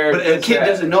 We're scared. But a kid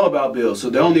doesn't know about bills, so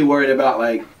they're only worried about,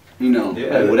 like, you know,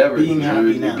 like whatever. Being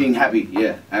happy now. Being happy,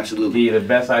 yeah, absolutely. Be the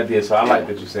best idea. So I like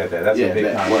that you said that. That's a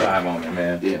big time moment,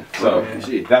 man. Yeah. So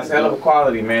that's hell of a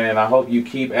quality, man. And I hope you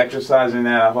keep exercising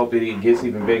that. I hope it gets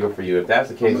even bigger for you. If that's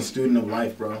the case, I'm a student of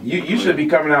life, bro. You should be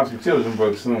coming out with some children's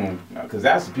books soon, because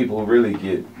that's the people who really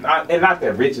get. And not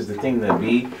that rich is the thing to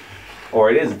be, or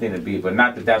it is the thing to be, but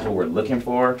not that that's what we're looking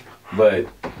for. But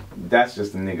that's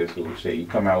just the niggas who shit. You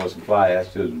come out with some fly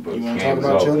ass children's books. You want to talk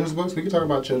about children's books? We can talk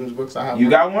about children's books. I have. You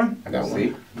got one? I got one.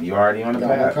 See, you already on the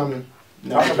path. Coming.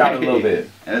 Talk about it a little bit.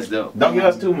 That's dope. Don't give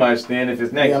us too much, then, if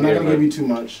it's next year. I'm not gonna give you too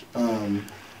much.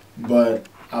 But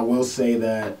I will say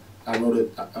that I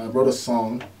wrote a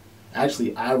song.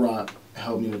 Actually, iRock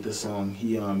helped me with this song.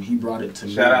 He brought it to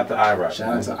me. Shout out to iRock.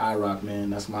 Shout out to iRock, man.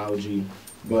 That's my OG.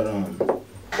 But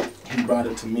he brought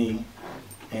it to me,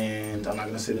 and I'm not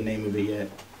gonna say the name of it yet.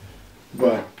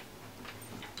 But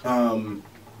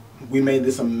we made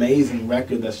this amazing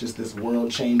record that's just this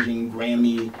world-changing,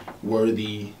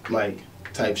 Grammy-worthy, like,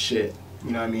 type shit.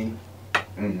 You know what I mean?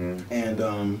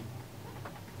 And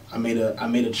I made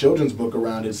a children's book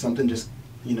around it. Something just,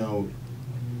 you know,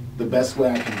 the best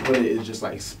way I can put it is just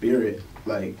like spirit,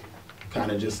 like,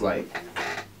 kind of just like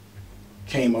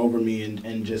came over me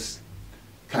and just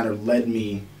kind of led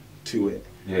me to it.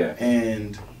 Yeah.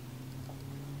 And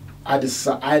I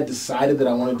had decided that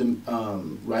I wanted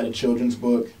to write a children's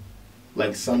book,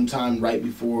 like, sometime right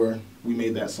before we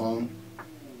made that song.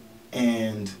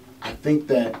 And I think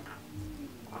that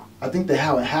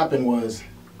how it happened was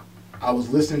I was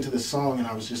listening to the song and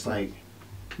I was just like,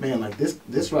 man, like,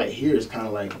 this right here is kind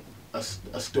of like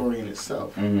a story in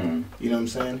itself. Mm-hmm. You know what I'm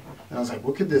saying? And I was like,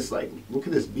 what could this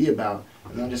be about?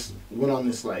 And I just went on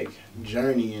this like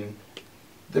journey, and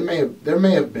there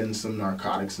may have been some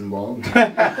narcotics involved,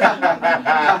 but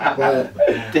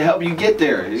to help you get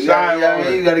there, you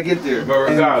gotta get there. But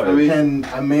regardless, and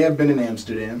I may have been in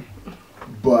Amsterdam,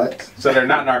 but so they're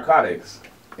not narcotics.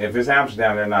 If it's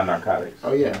Amsterdam, they're not narcotics.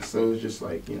 Oh yeah, so it was just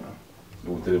like, you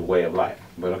know, the way of life.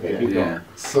 But okay, keep going.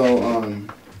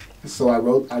 So I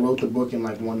wrote the book in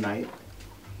like one night,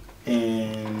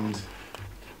 and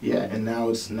yeah, and now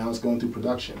it's going through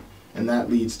production, and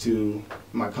that leads to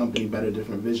my company, Better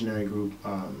Different Visionary Group.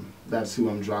 That's who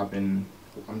I'm dropping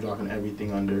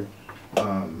everything under.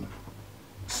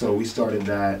 So we started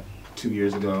that 2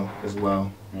 years ago as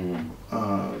well.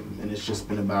 Mm-hmm. And it's just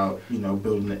been about, you know,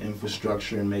 building the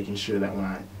infrastructure and making sure that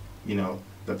when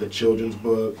that the children's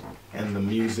book and the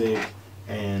music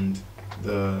and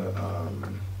the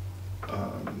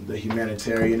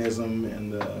humanitarianism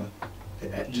and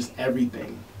just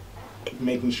everything,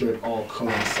 making sure it all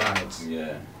coincides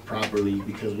properly,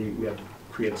 because we have to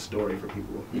create a story for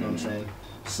people. You know what I'm saying?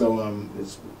 So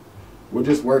we're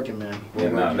just working, man.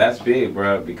 No, that's big,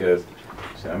 bro. Because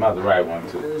I'm about to write one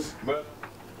too. But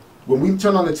when we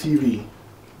turn on the TV,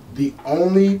 the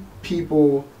only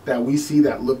people that we see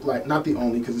that look like, not the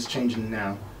only, because it's changing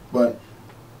now, but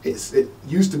it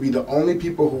used to be the only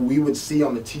people who we would see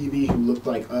on the TV who looked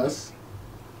like us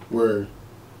were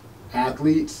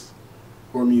athletes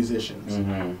or musicians,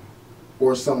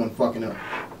 or someone fucking up.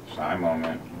 Shine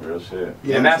moment, real shit.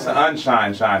 Yeah, and that's an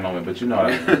unshine moment, but you know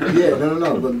what I mean. Yeah,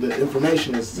 no, but the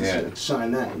information is to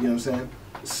shine that, you know what I'm saying?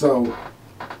 So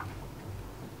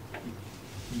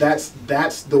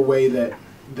that's the way that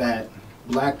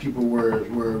black people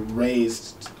were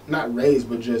raised, not raised,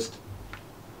 but just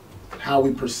how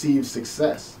we perceive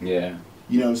success. Yeah.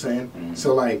 You know what I'm saying?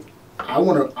 So like, I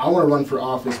wanna run for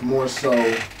office more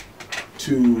so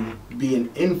to be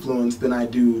an influence than I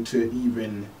do to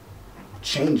even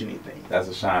change anything. That's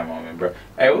a shine moment, bro.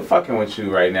 Hey, we're fucking with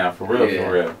you right now, for real,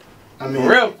 for real. I mean,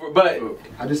 but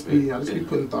I just be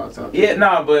putting thoughts out there. Yeah,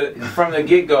 no, but from the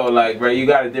get-go, like, bro, you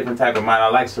got a different type of mind. I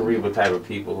like cerebral type of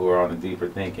people who are on the deeper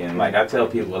thinking. Like, I tell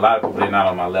people, a lot of people, they're not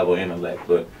on my level of intellect,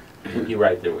 but you're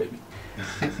right there with me.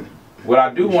 What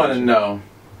I do want to know,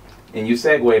 and you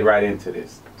segued right into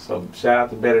this, so shout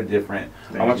out to Better Different.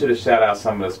 I want you to shout out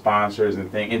some of the sponsors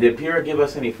and things. And did Pura give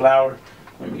us any flour?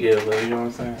 Let me get a little, you know what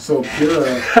I'm saying? So Pura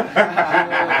is,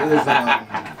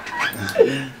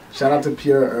 shout out to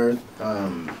Pure Earth.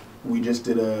 We just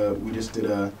did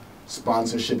a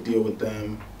sponsorship deal with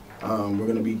them. We're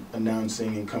gonna be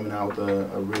announcing and coming out with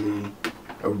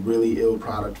a really ill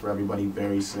product for everybody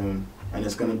very soon, and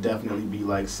it's gonna definitely be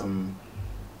like some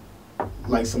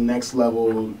next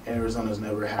level. Arizona's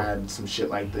never had some shit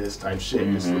like this type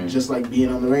shit. Just like being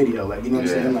on the radio, like, you know what I'm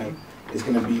saying? Like, it's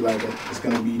gonna be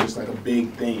just like a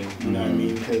big thing. You know what I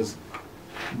mean? Because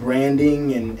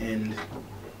branding and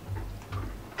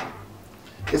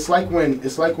it's like when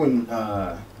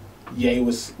Ye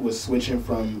was switching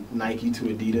from Nike to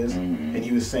Adidas, and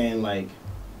he was saying like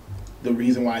the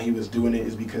reason why he was doing it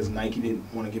is because Nike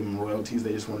didn't want to give him royalties.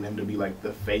 They just wanted him to be like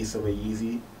the face of a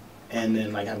Yeezy, and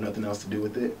then like have nothing else to do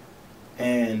with it.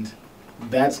 And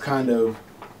that's kind of,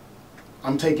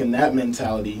 I'm taking that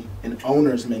mentality, an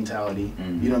owner's mentality, you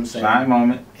know what I'm saying? Shine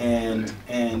moment. And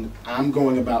I'm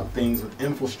going about things with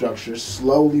infrastructure,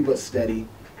 slowly but steady,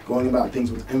 going about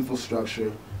things with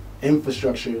infrastructure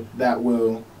that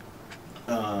will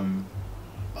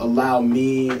allow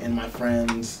me and my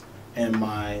friends and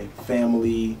my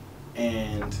family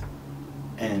and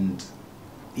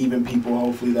even people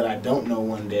hopefully that I don't know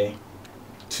one day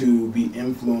to be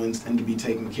influenced and to be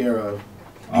taken care of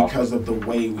because of the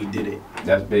way we did it.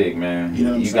 That's big, man. You know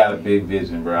what I'm you saying? got a big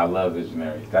vision, bro. I love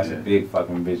visionaries. That's a big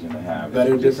fucking vision to have.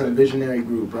 Better Different Visionary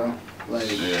Group, bro.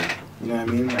 Like, you know what I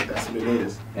mean? Like, that's what it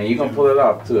is. And you gonna pull it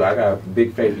off too. I got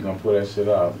big faith you gonna pull that shit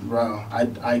off. Bro,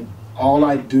 all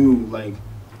I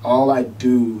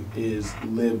do is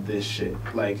live this shit.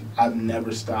 Like, I've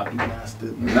never stopped. You can ask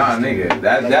the Nah, nigga,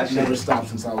 that's never stopped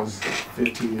since I was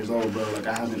 15 years old, bro. Like,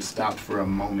 I haven't stopped for a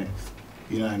moment.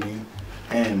 You know what I mean?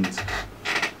 And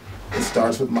it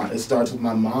starts with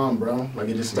my mom, bro. Like,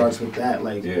 it just starts with that.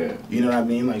 Like, you know what I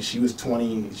mean? Like, she was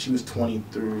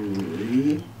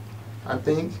 23, I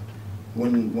think,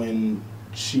 when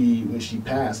she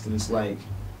passed, and it's like,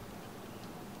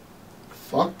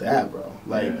 fuck that, bro.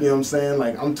 Like, you know what I'm saying?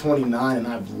 Like, I'm 29 and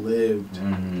I've lived. You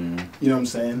know what I'm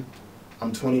saying?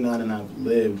 I'm 29 and I've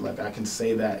lived. Like, I can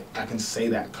say that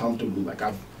comfortably. Like,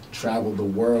 I've traveled the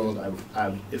world.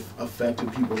 I've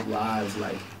affected people's lives.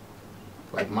 Like,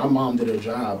 like my mom did her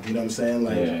job, you know what I'm saying?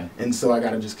 Like, Yeah. and so I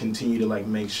gotta just continue to like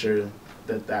make sure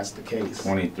that that's the case.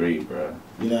 23, bro.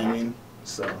 You know what I mean?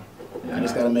 So Yeah. I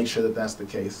just gotta make sure that that's the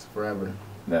case forever.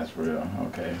 That's real.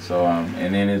 Okay. So,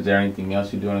 and then is there anything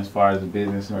else you're doing as far as the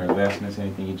business or investments?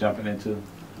 Anything you jumping into?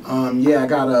 Yeah, I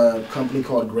got a company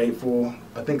called Grateful.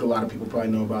 I think a lot of people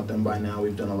probably know about them by now.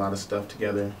 We've done a lot of stuff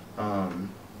together.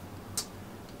 Am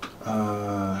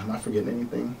I forgetting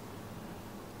anything?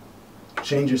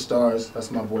 Change Your Stars.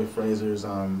 That's my boy Fraser's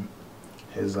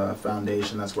his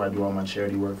foundation. That's where I do all my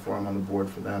charity work for. I'm on the board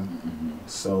for them. Mm-hmm.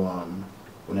 So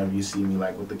whenever you see me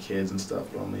like with the kids and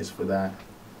stuff, normally it's for that.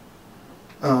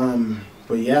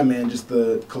 But yeah, man, just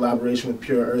the collaboration with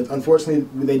Pure Earth. Unfortunately,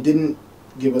 they didn't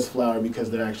give us flour because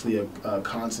they're actually a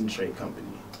concentrate company.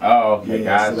 Oh, okay,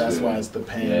 yeah, gotcha. so that's why it's the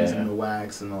pens Yeah. and the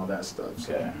wax and all that stuff.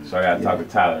 So, Okay, so I gotta talk to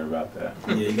Tyler about that.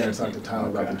 yeah, you gotta talk to Tyler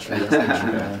about the Okay. tree. That's the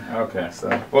tree, man. Okay. So,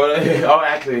 Well, oh,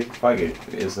 actually, fuck it.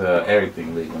 It's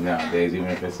everything legal nowadays, even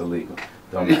if it's illegal.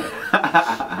 Don't matter.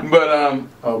 But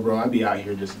oh, bro, I be out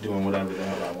here just doing whatever the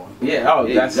hell I want. yeah. Oh,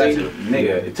 Yeah, that's got it, you.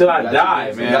 nigga. Until I Got die,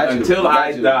 you. man. Got you. Until Got I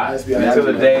you. die. Let's be Until honest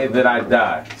the with day that. that I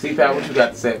die. See, Pat, what you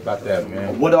got to say about that,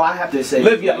 man? What do I have to say?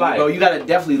 Live your life. Bro, you gotta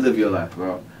definitely live your life,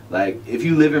 bro. Like, if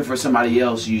you living for somebody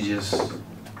else, you just,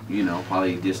 you know,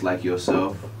 probably dislike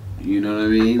yourself. You know what I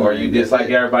mean? Or you dislike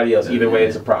everybody else. Either way,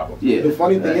 it's a problem. Yeah. The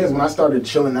funny thing is, when I started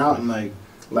chilling out and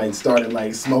like started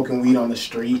like smoking weed on the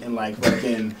street and like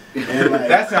fucking and like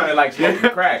That sounded like smoking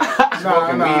crack.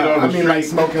 Smoking weed on the I mean like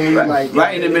street. smoking weed like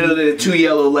Right in the middle of the two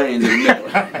yellow lanes in the middle.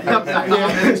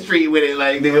 I'm in the street with it,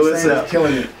 like, You nigga, know what I'm what's saying? up? Just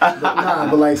killing it. But nah,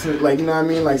 but like, since, like, you know what I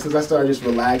mean? Like, since I started just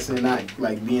relaxing and not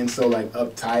like being so like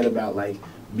uptight about like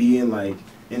being like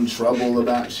in trouble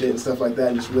about shit and stuff like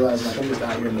that, I just realized like I'm just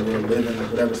out here in the world living, like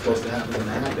whatever's supposed to happen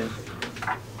gonna happen.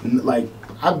 Like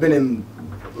I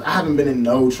haven't been in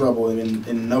no trouble and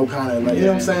in no kind of like, you know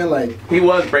what I'm saying? Like, He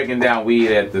was breaking down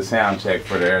weed at the sound check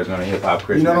for the Arizona Hip Hop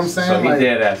Christmas. You know what I'm saying? So he Like,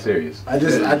 dead ass serious. I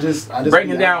just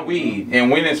Breaking down weed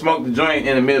and went and smoked the joint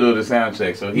in the middle of the sound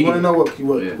check. So he. You want to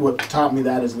know Yeah. what taught me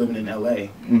that is living in LA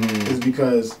Mhm. is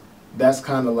because that's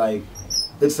kind of like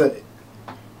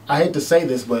I hate to say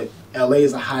this, but LA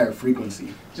is a higher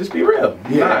frequency. Just be real.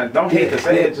 Yeah. Nah, don't hate to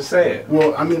say it. Just say it.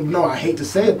 Well, I mean, no, I hate to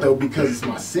say it though because it's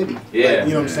my city. Yeah. Like,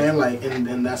 you know what I'm saying? Like,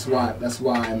 and that's why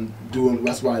I do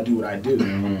what I do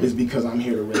Mhm. is because I'm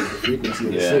here to raise the frequency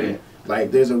of the Yeah. city.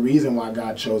 Like, there's a reason why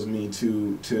God chose me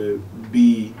to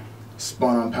be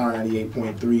spun on Power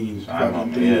 98.3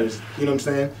 fucking 3 Yeah. years. You know what I'm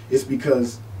saying? It's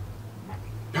because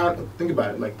think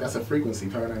about it. Like, that's a frequency.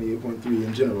 Power 98.3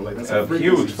 in general. Like, that's a A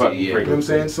frequency. huge fucking Yeah. You know what I'm frequency.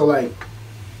 saying? So like,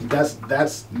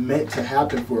 that's meant to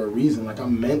happen for a reason. Like,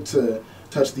 I'm meant to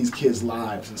touch these kids'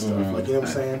 lives and stuff. Mhm. Like, you know what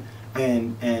I'm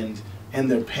saying? And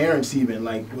their parents even.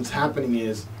 Like, what's happening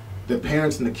is the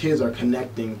parents and the kids are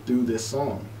connecting through this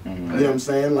song. Mhm. You know what I'm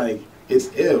saying? Like, it's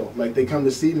ill. Like, they come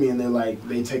to see me and they're like,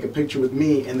 they take a picture with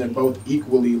me and they're both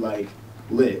equally like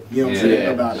lit. You know what I'm saying Yeah.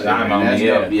 about it. Shine on That's me,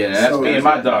 dope. Yeah, that's So- Me and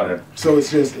my daughter. So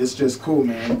it's just cool,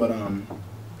 man.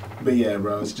 But yeah,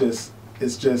 bro, it's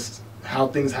just how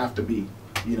things have to be.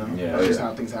 You know, Yeah, that's just yeah.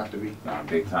 how things have to be. Nah,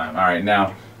 big time. All right,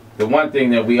 now the one thing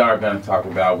that we are going to talk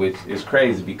about, which is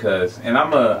crazy because, and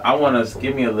I want to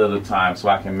give me a little time so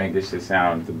I can make this shit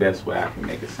sound the best way I can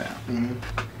make it sound. Mm-hmm.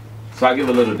 So I give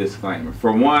a little disclaimer.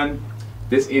 For one,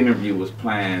 this interview was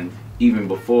planned even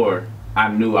before I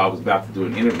knew I was about to do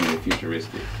an interview with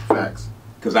Futuristic. Facts.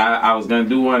 Because I was going to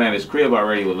do one at his crib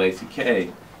already with Lacey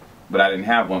K, but I didn't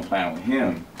have one planned with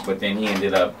him. But then he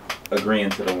ended up agreeing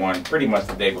to the one pretty much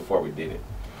the day before we did it.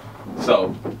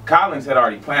 So Collins had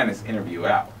already planned this interview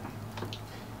out.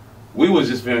 We was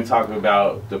just going to talk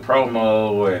about the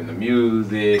promo and the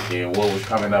music and what was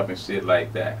coming up and shit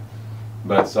like that.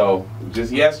 But so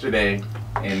just yesterday,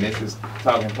 and this is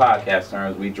talking podcast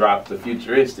terms, we dropped the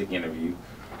Futuristic interview,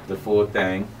 the full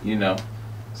thing, you know.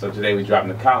 So today we dropped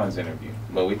the Collins interview.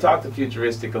 But we talked to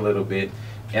Futuristic a little bit,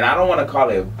 and I don't want to call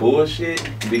it bullshit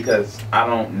because I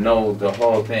don't know the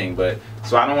whole thing. But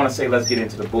so I don't want to say let's get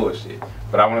into the bullshit,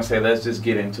 but I want to say let's just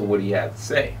get into what he had to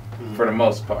say for the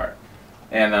most part.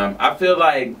 And I feel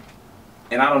like,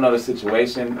 and I don't know the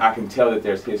situation, I can tell that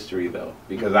there's history though,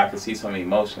 because I can see some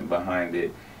emotion behind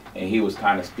it, and he was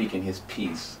kind of speaking his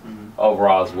piece.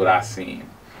 Overall is what I seen.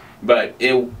 But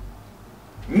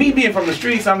me being from the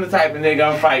streets, I'm the type of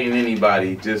nigga, I'm fighting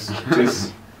anybody, just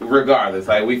regardless.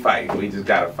 Like, we fight, we just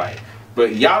gotta fight.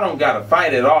 But y'all don't gotta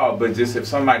fight at all, but just if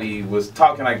somebody was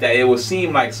talking like that, it would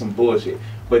seem like some bullshit.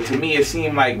 But to me, it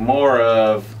seemed like more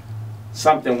of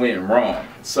something went wrong.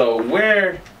 So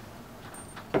where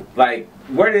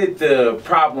where did the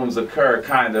problems occur,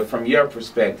 kind of from your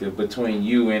perspective, between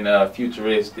you and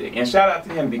Futuristic? And shout out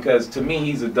to him, because to me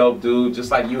he's a dope dude, just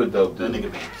like you a dope dude. That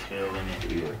nigga been killing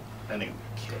it. Yeah. That nigga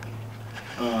been killing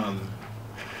it.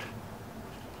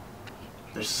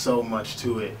 There's so much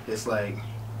to it. It's like,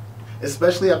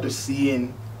 especially after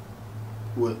seeing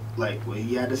what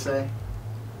he had to say,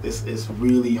 it's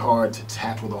really hard to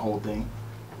tackle the whole thing.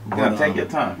 But, take your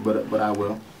time. But I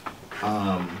will.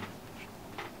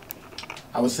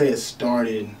 I would say it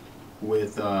started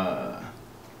with the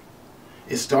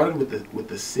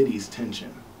city's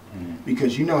tension,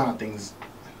 because you know how things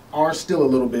are still a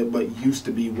little bit, but used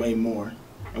to be way more.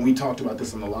 And we talked about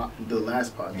this on the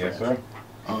last podcast. Yes, sir.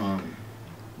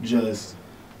 Just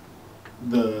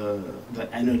the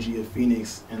energy of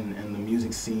Phoenix and the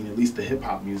music scene, at least the hip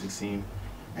hop music scene,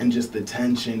 and just the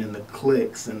tension and the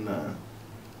cliques and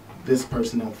this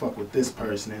person don't fuck with this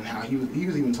person, and how he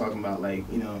was even talking about, like,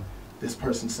 you know, this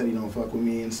person said he don't fuck with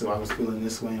me, and so I was feeling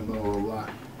this way and blah blah blah.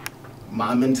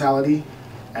 My mentality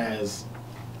as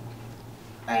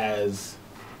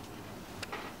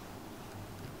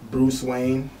Bruce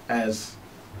Wayne, as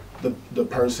the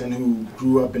person who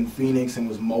grew up in Phoenix and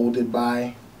was molded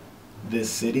by this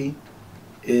city,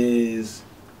 is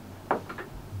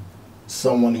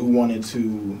someone who wanted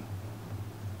to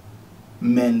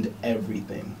mend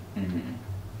everything. You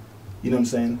know what I'm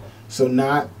saying? So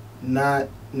not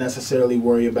necessarily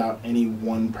worry about any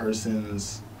one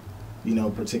person's, you know,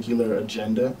 particular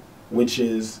agenda, which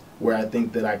is where I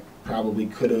think that I probably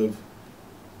could have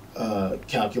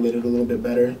calculated a little bit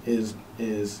better, is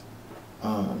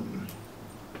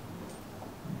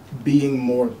being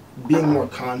more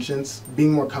conscious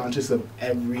of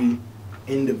every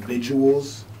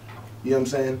individual's, you know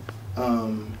what I'm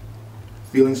saying,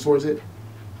 feelings towards it.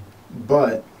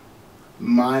 But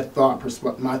my thought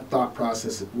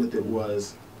process with it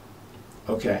was,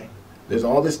 okay, there's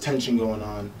all this tension going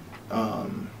on.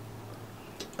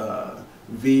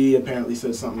 V apparently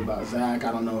said something about Zach.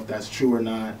 I don't know if that's true or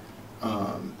not.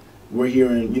 We're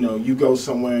hearing, you know, you go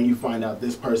somewhere and you find out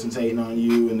this person's hating on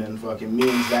you, and then fucking me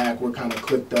and Zach, we're kind of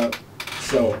clicked up.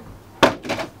 So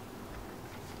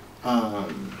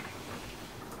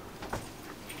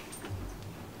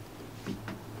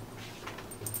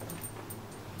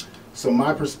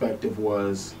my perspective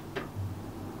was,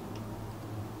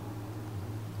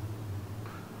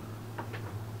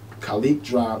 Khalik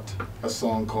dropped a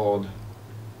song called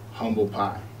Humble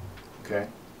Pie, okay?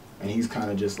 And he's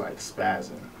kind of just like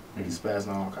spazzing. He's spazzing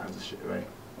on all kinds of shit, right?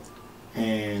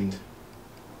 And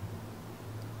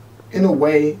in a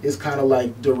way, it's kind of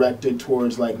like directed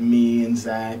towards like me and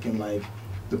Zach and like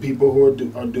the people who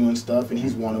are doing stuff, and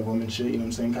he's one of them and shit, you know what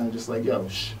I'm saying? Kind of just like, yo,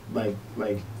 like,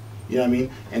 you know what I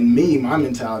mean? And me, my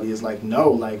mentality is like, no,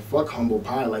 like, fuck Humble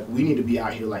Pie. Like, we need to be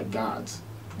out here like gods.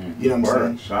 You know what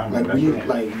I'm saying?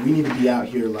 Like, we need to be out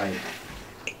here like,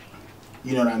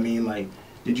 you know what I mean? Like,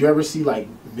 did you ever see like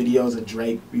videos of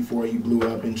Drake before he blew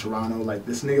up in Toronto? Like,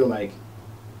 this nigga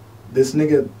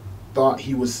thought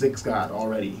he was Six God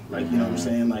already. Like, you know what I'm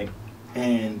saying? Like,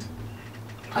 and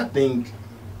I think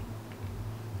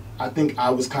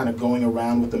I was kind of going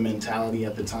around with the mentality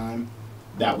at the time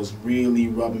that was really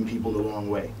rubbing people the wrong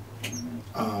way.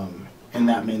 And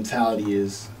that mentality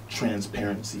is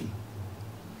transparency.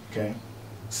 Okay?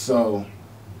 So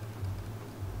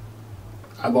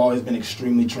I've always been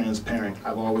extremely transparent.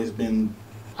 I've always been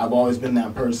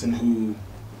that person who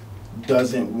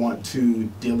doesn't want to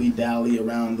dilly-dally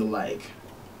around the like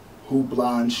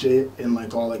hoopla and shit and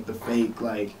like all like the fake,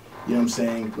 like, you know what I'm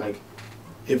saying? Like,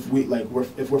 if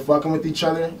we're fucking with each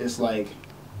other, it's like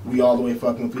we all the way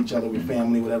fucking with each other, we're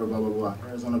family, whatever, blah blah blah.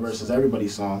 Arizona versus Everybody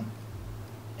song.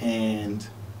 And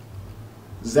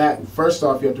Zach, first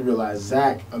off, you have to realize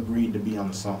Zach agreed to be on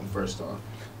the song, first off.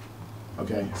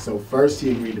 Okay, so first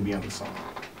he agreed to be on the song.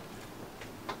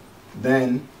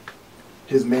 Then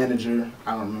his manager,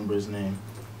 I don't remember his name.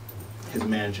 His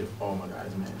manager, oh my God,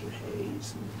 his manager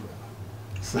hates me, bro.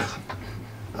 So,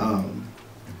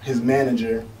 his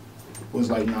manager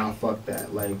was like, nah, fuck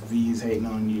that. Like, V's hating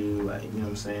on you, like, you know what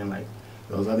I'm saying? Like,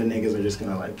 those other niggas are just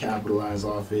gonna like capitalize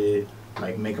off it.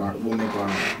 Like, we'll make our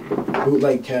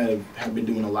Bootleg KEV had been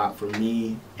doing a lot for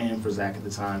me and for Zach at the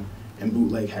time, and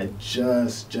Bootleg had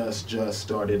just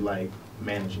started like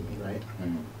managing me, right?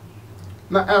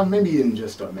 Not, maybe he didn't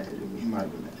just start managing me. He might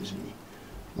have been managing me,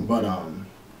 but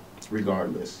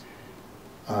regardless,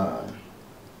 I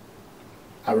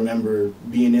remember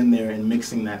being in there and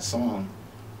mixing that song,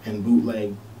 and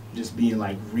Bootleg just being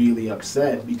like really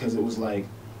upset because it was like,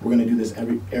 we're gonna do this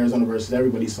Arizona versus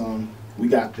Everybody song, we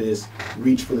got this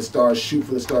reach for the stars, shoot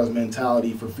for the stars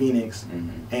mentality for Phoenix,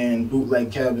 and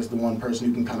Bootleg KEV is the one person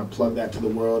who can kind of plug that to the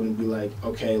world and be like,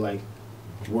 okay, like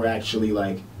we're actually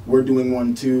like we're doing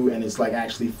one too, and it's like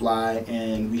actually fly,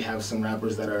 and we have some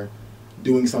rappers that are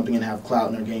doing something and have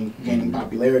clout and are gaining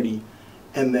popularity,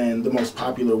 and then the most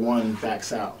popular one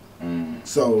backs out.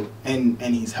 So and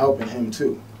he's helping him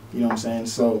too. You know what I'm saying?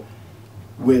 So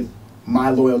with my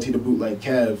loyalty to Bootleg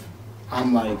KEV,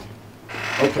 I'm like,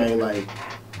 okay, like,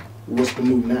 what's the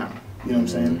move now? You know what I'm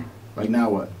saying? Like, now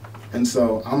what? And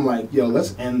so I'm like, yo,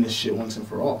 let's end this shit once and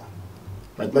for all.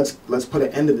 Like, let's put an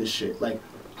end to this shit. Like,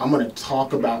 I'm gonna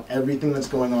talk about everything that's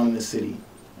going on in the city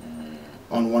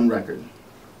on one record,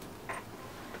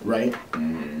 right?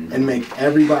 And make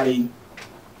everybody,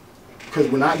 because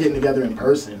we're not getting together in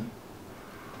person.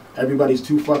 Everybody's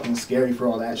too fucking scary for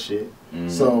all that shit.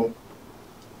 So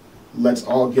let's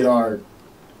all get our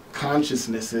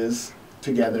consciousnesses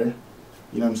together,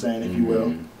 you know what I'm saying, if you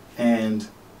will, and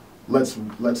let's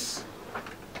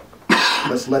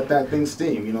let that thing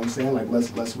steam, you know what I'm saying, like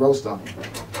let's roast on it.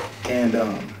 And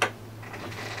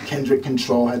Kendrick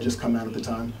Control had just come out at the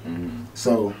time,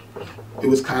 so it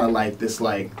was kind of like this,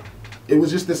 like it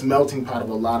was just this melting pot of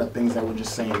a lot of things that were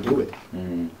just saying do it, you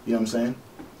know what I'm saying.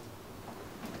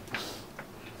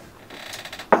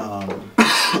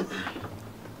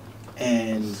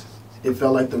 And it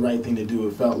felt like the right thing to do.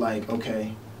 It felt like,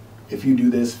 okay, if you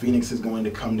do this, Phoenix is going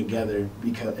to come together,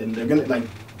 because, and they're gonna, like,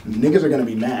 niggas are gonna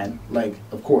be mad, like,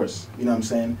 of course, you know what I'm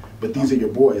saying? But these are your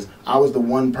boys. I was the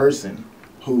one person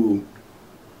who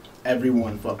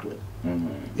everyone fucked with, you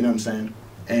know what I'm saying?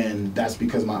 And that's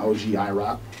because my OG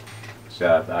IROC.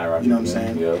 Shout out to IROC. You know what I'm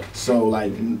saying? Yep. So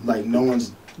like no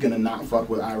one's gonna not fuck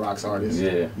with IROC's artists.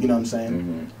 Yeah. You know what I'm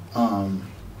saying?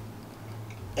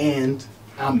 And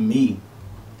I'm me.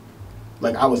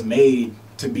 Like, I was made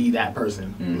to be that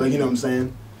person. Like, you know what I'm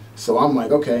saying? So I'm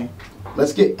like, okay,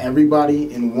 let's get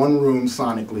everybody in one room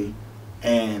sonically,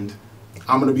 and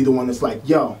I'm gonna be the one that's like,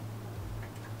 yo,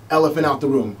 elephant out the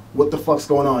room. What the fuck's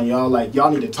going on, y'all? Like,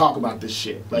 y'all need to talk about this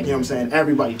shit. Like, you know what I'm saying?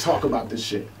 Everybody talk about this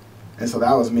shit. And so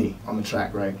that was me on the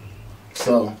track, right?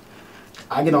 So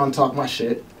I get on and talk my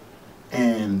shit,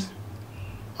 and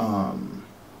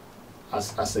I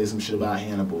say some shit about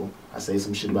Hannibal. I say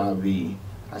some shit about V.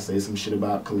 I say some shit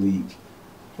about Khalik.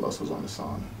 Who else was on the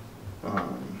song? I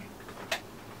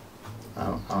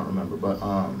don't remember, but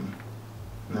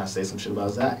and I say some shit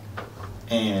about Zach.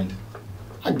 And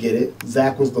I get it.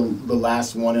 Zach was the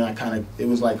last one, and I kind of, it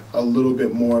was like a little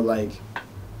bit more like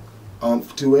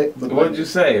oomph to it. But what did you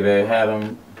say? They had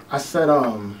him. I said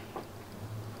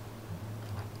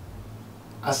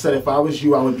if I was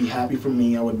you, I would be happy for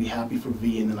me, I would be happy for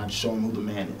V, and then I'd show him who the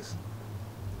man is.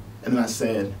 And then I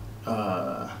said,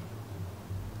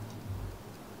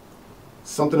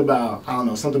 something about, I don't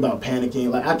know, something about panicking.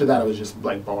 Like, after that, it was just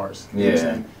like bars. You know what I'm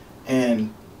saying?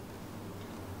 And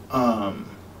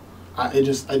it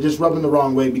just rubbed him the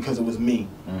wrong way because it was me.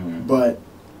 But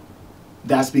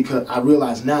that's because, I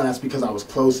realize now that's because I was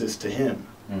closest to him.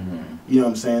 You know what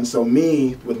I'm saying? So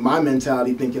me, with my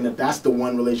mentality, thinking that that's the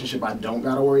one relationship I don't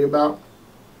gotta worry about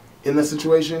in the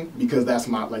situation, because that's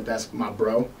my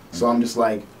bro. So I'm just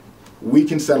like, we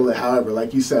can settle it however,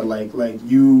 like you said, like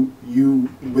you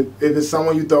if it's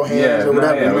someone you throw hands or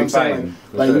whatever, you know what I'm saying?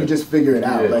 Like you just figure it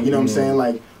out. Like, you know what I'm saying?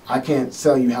 Like, I can't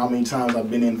tell you how many times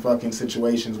I've been in fucking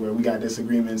situations where we got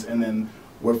disagreements and then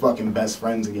we're fucking best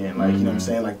friends again. Like, you know what I'm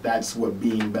saying? Like, that's what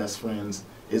being best friends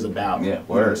is about. Yeah,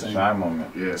 word, shy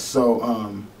moment. Yeah.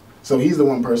 So so he's the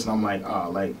one person I'm like,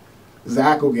 oh, like,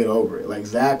 Zach will get over it. Like,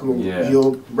 Zach will,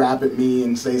 he'll rap at me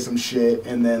and say some shit,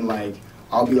 and then like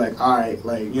I'll be like, all right,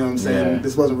 like, you know what I'm saying? Yeah.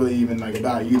 This wasn't really even like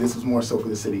about you. This was more so for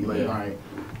the city. Like, all right,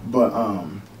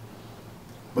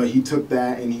 but he took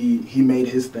that and he made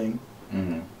his thing,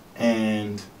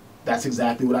 and that's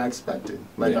exactly what I expected.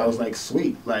 Like, I was like,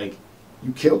 sweet, like,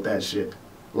 you killed that shit.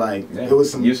 Like, it was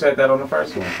some. You said that on the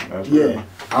first one. Yeah,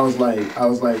 I was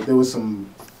like, there was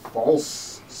some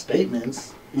false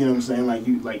statements. You know what I'm saying? Like,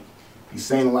 you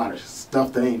saying a lot of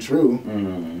stuff that ain't true.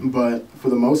 But for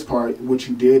the most part, what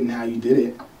you did and how you did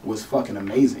it was fucking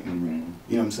amazing.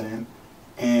 You know what I'm saying?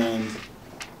 And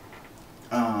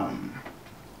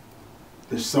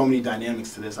there's so many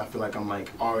dynamics to this. I feel like I'm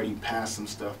like already past some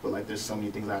stuff, but like there's so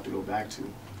many things I have to go back to.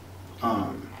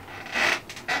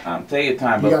 Take your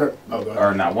time,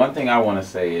 or not. One thing I want to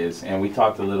say is, and we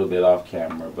talked a little bit off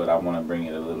camera, but I want to bring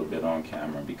it a little bit on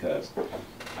camera, because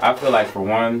I feel like, for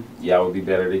one, y'all would be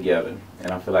better together,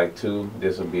 and I feel like, two,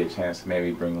 this would be a chance to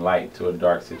maybe bring light to a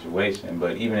dark situation.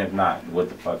 But even if not, what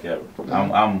the fuck ever,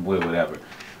 I'm with whatever.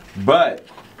 But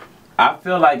I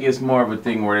feel like it's more of a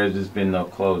thing where there's just been no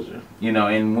closure, you know.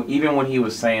 And even when he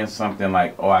was saying something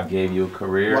like, "Oh, I gave you a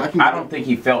career," Well, I don't think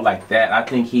he felt like that. I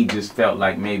think he just felt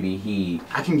like maybe he.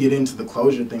 I can get into the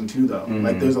closure thing too, though.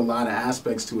 Like, there's a lot of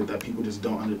aspects to it that people just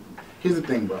don't Here's the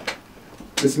thing, bro.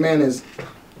 This man is.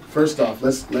 First off,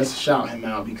 let's shout him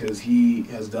out because he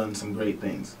has done some great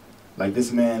things. Like,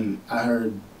 this man, I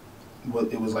heard,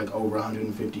 it was like over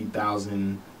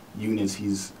 150,000 units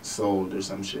he's sold or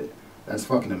some shit. That's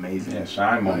fucking amazing. Yeah,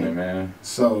 shine moment, man.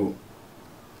 So,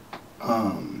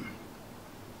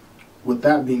 with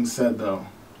that being said, though,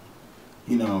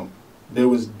 you know, there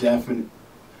was definite.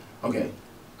 Okay,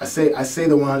 I say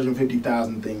the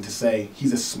 150,000 thing to say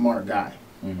he's a smart guy.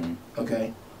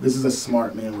 Okay, this is a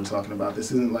smart man we're talking about.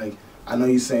 This isn't like, I know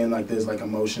you're saying like there's like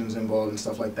emotions involved and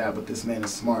stuff like that, but this man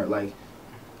is smart. Like,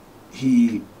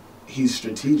 he's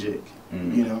strategic,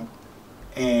 you know,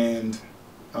 and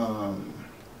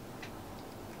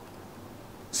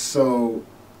so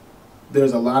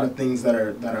there's a lot of things that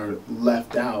are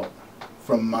left out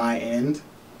from my end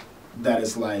that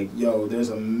is like, yo, there's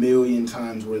a million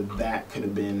times where that could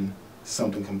have been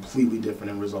something completely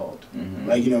different and resolved.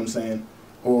 Like, you know what I'm saying?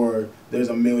 Or there's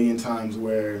a million times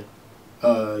where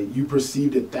you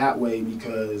perceived it that way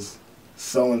because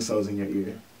so-and-so's in your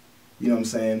ear. You know what I'm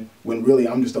saying? When really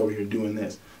I'm just over here doing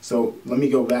this. So let me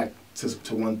go back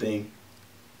to one thing.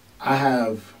 I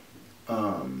have,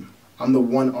 I'm the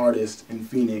one artist in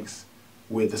Phoenix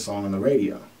with a song on the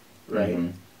radio, right?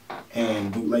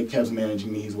 And Bootleg KEV's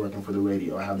managing me. He's working for the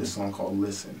radio. I have this song called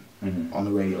Listen on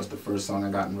the radio. It's the first song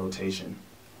I got in rotation.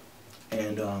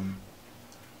 And,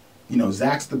 you know,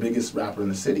 Zach's the biggest rapper in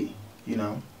the city, you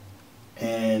know?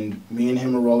 And me and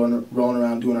him are rolling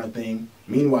around doing our thing.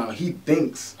 Meanwhile, he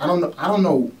thinks, I don't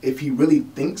know if he really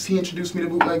thinks he introduced me to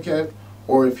Bootleg KEV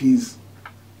or if he's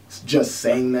just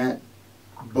saying that,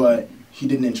 but he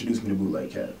didn't introduce me to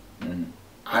Bootleg KEV.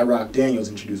 IROC Daniels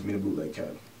introduced me to Bootleg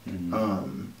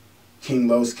KEV. King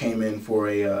Los came in for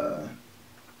an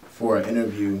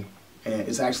interview, and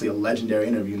it's actually a legendary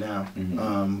interview now,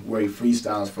 where he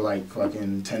freestyles for like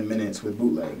fucking 10 minutes with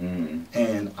Bootleg,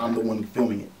 and I'm the one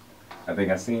filming it. I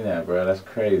think I seen that, bro. That's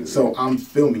crazy. So I'm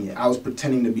filming it. I was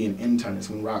pretending to be an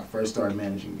internist when Rock first started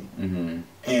managing me,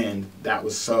 and that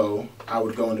was so I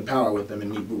would go into power with them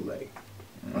and meet Bootleg.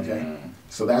 Okay,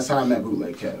 so that's how I met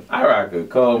Bootleg KEV. IROC a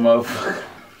cold motherfucker.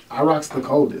 IROC's the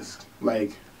coldest.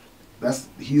 Like,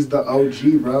 he's the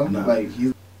OG, bro. No. Like,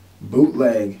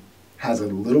 Bootleg has a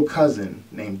little cousin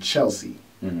named Chelsea.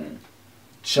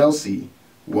 Chelsea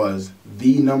was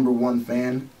the #1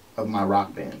 fan of my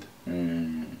rock band.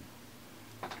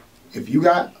 If you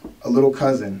got a little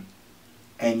cousin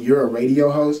and you're a radio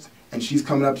host and she's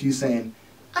coming up to you saying,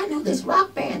 I know this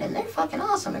rock band and they're fucking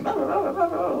awesome and blah, blah, blah, blah,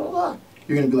 blah, blah,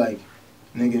 you're going to be like,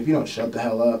 nigga, if you don't shut the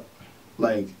hell up,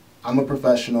 like, I'm a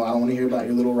professional. I don't want to hear about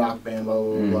your little rock band, blah,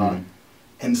 blah, blah, blah.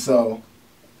 And so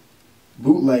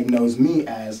Bootleg knows me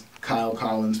as Kyle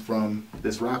Collins from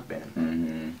this rock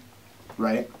band,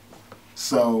 right?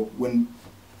 So when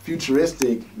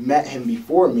Futuristic met him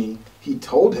before me, he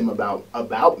told him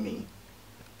about me.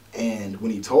 And when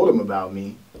he told him about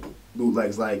me,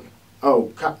 Bootleg's like,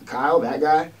 oh, Kyle, that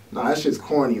guy? No, that shit's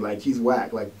corny. Like, he's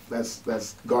whack. Like,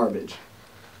 that's garbage.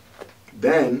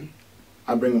 Then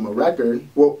I bring him a record.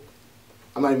 Well,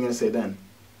 I'm not even going to say then.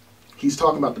 He's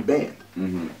talking about the band,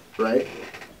 right?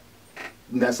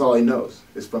 And that's all he knows.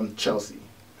 It's from Chelsea.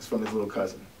 It's from his little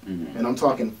cousin. And I'm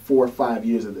talking 4 or 5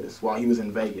 years of this while he was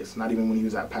in Vegas, not even when he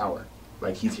was at Power.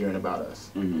 Like, he's hearing about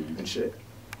us and shit.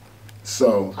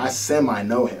 So I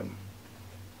semi-know him.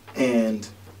 And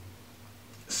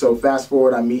so fast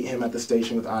forward, I meet him at the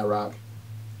station with IROC.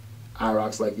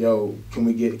 IROC's like, yo, can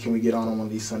we get on one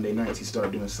of these Sunday nights? He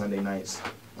started doing Sunday nights,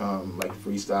 like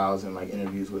freestyles and like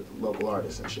interviews with local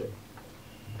artists and shit.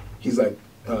 He's like,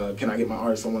 can I get my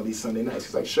artist on one of these Sunday nights?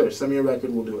 He's like, sure, send me a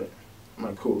record, we'll do it. I'm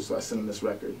like, cool. So I sent him this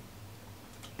record.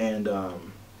 And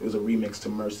it was a remix to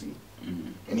Mercy.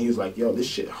 And he was like, yo, this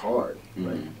shit hard.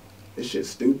 Like, this shit's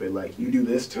stupid. Like, you do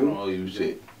this too? Oh, you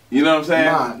shit. You know what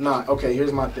I'm saying? Nah. Okay,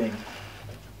 here's my thing.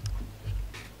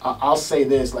 I'll say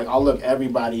this. Like, I'll look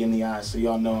everybody in the eyes so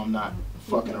y'all know I'm not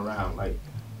fucking around. Like,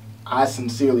 I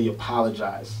sincerely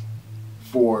apologize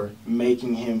for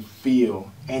making him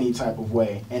feel any type of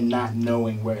way and not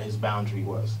knowing where his boundary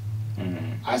was.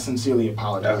 I sincerely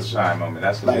apologize. That's a shy moment.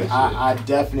 That's like, I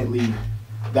definitely,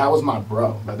 that was my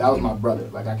bro. Like, that was my brother.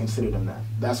 Like, I considered him that.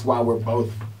 That's why we're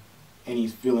both, and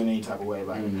he's feeling any type of way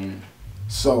about it.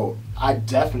 So I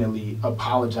definitely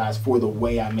apologize for the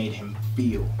way I made him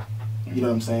feel. You know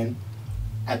what I'm saying?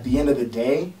 At the end of the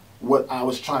day, what I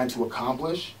was trying to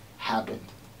accomplish happened.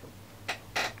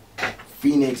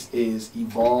 Phoenix is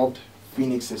evolved.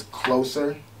 Phoenix is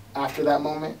closer after that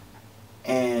moment.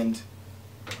 And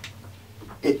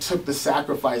it took the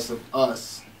sacrifice of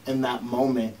us in that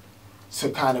moment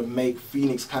to kind of make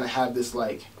Phoenix kind of have this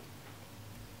like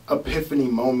epiphany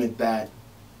moment that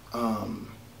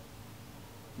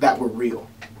that we're real.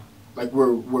 Like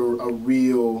we're a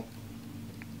real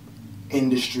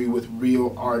industry with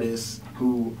real artists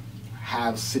who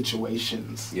have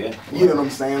situations. Yeah. You know what I'm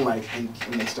saying? Like, and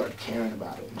they start caring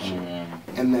about it and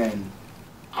shit. And then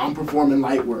I'm performing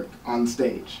light work on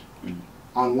stage.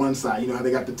 On one side, you know how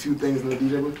they got the two things in the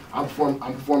DJ booth? I'm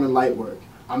performing light work.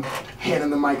 I'm handing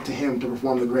the mic to him to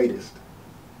perform the greatest.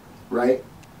 Right?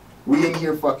 We in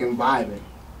here fucking vibing.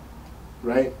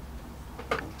 Right?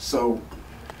 So,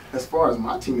 as far as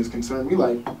my team is concerned,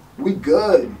 we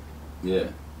good. Yeah.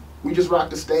 We just rocked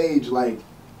the stage, like,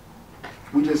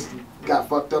 we just got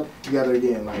fucked up together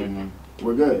again, like,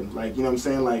 we're good. Like, you know what I'm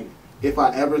saying? Like, if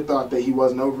I ever thought that he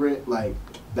wasn't over it, like,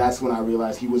 that's when I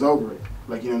realized he was over it.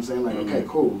 Like, you know what I'm saying? Like, okay,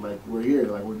 cool, like, we're here,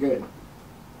 like, we're good.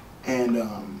 And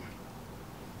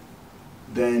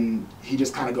then he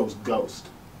just kind of goes ghost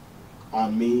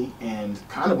on me and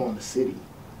kind of on the city,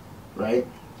 right?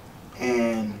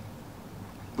 And,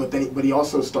 but he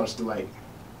also starts to, like,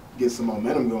 get some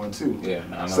momentum going too. Yeah,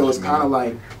 I know. So it's kind of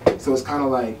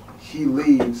like he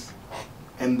leaves,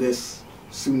 and this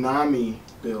tsunami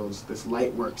builds, this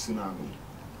light work tsunami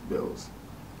builds.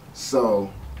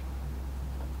 So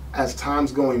as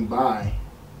time's going by,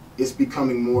 it's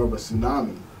becoming more of a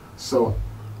tsunami. So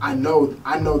I know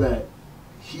that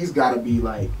he's got to be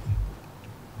like,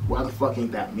 why the fuck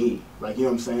ain't that me? Like, you know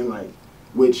what I'm saying? Like,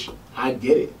 which I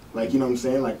get it. Like, you know what I'm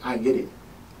saying? Like, I get it.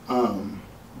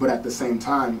 But at the same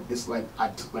time, it's like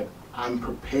I'm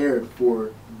prepared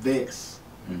for this.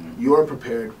 You're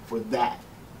prepared for that.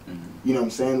 You know what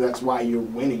I'm saying? That's why you're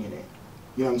winning in it.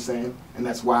 You know what I'm saying? And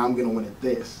that's why I'm gonna win at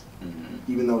this,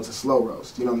 even though it's a slow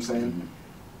roast. You know what I'm saying?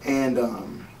 And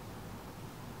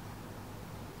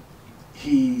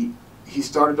he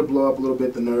started to blow up a little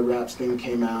bit. The Nerd Raps thing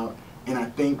came out, and I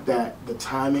think that the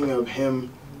timing of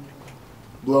him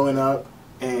blowing up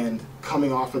and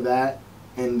coming off of that,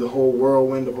 and the whole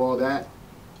whirlwind of all that,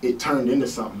 it turned into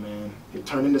something, man. It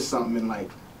turned into something, and like,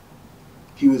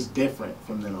 he was different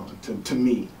from then on, to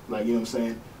me. Like, you know what I'm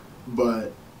saying?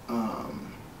 But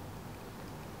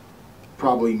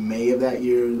probably May of that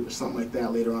year, or something like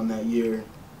that, later on that year,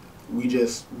 we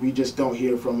just don't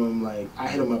hear from him. Like, I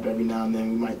hit him up every now and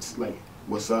then. We might, like,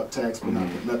 what's up text, but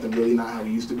nothing really, not how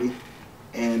we used to be.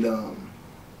 And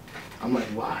I'm like,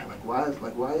 why?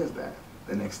 Like, why is that?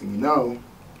 The next thing you know,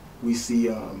 we see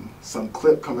some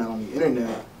clip come out on the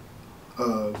internet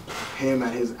of him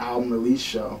at his album release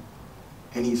show,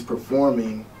 and he's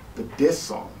performing the diss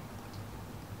song.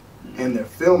 And they're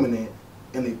filming it,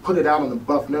 and they put it out on the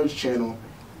Buff Nerds channel,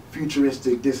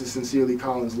 Futuristic, This Is Sincerely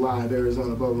Collins Live,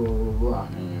 Arizona, blah, blah, blah, blah, blah.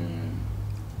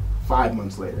 5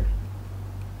 months later.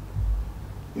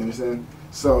 You understand?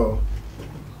 So,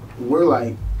 we're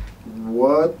like,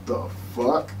 what the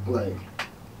fuck? Like,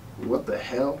 what the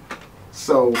hell?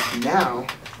 So now,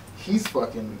 he's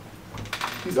up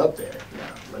there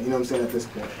now. Like, you know what I'm saying, at this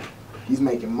point. He's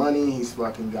making money, he's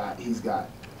got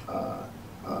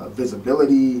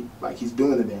visibility, like, he's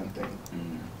doing the damn thing.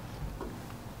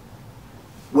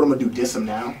 What I'm gonna do, diss him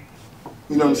now?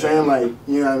 You know what I'm saying? Like,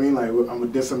 you know what I mean? Like, I'm gonna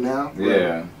diss him now?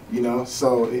 Yeah. You know,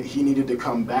 so he needed to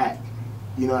come back.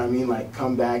 You know what I mean? Like,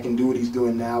 come back and do what he's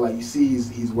doing now. Like, you see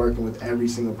he's working with every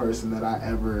single person that I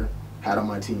ever had on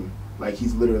my team. Like,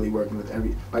 he's literally working with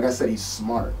like I said, he's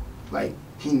smart. Like,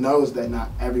 he knows that not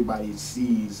everybody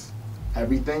sees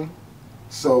everything.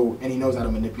 So, and he knows how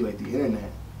to manipulate the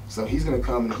internet. So he's gonna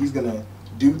come and he's gonna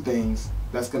do things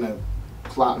that's gonna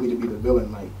plot me to be the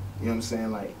villain. Like, you know what I'm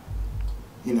saying? Like,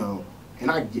 you know,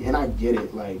 and I get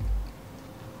it. Like,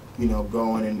 you know,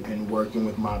 going and working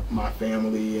with my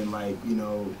family and, like, you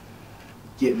know,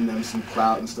 getting them some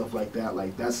clout and stuff like that.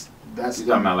 Like, that's. You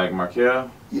talking about like Markel?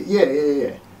 Yeah.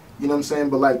 You know what I'm saying?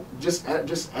 But, like, just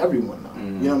everyone though. You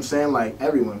know what I'm saying? Like,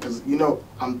 everyone, because, you know,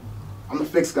 I'm a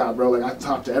fixed guy, bro. Like, I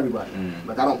talk to everybody.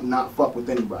 Like, I don't not fuck with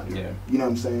anybody. Yeah. You know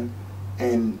what I'm saying?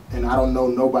 And I don't know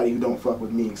nobody who don't fuck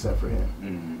with me except for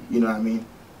him. You know what I mean?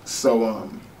 So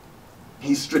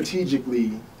he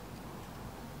strategically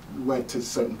went to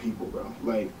certain people, bro.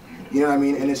 Like, you know what I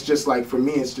mean? And it's just like, for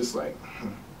me, it's just like,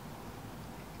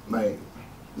 like,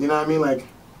 you know what I mean? Like,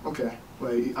 okay,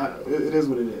 like, it is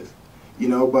what it is, you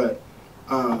know. But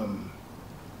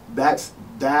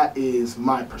that is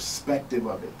my perspective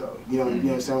of it, though. You know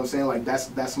what I'm saying? Like,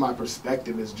 that's my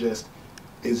perspective. Is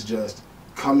just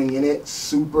coming in it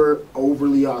super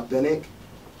overly authentic,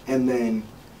 and then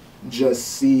just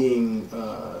seeing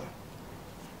how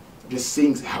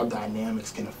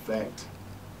dynamics can affect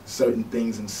certain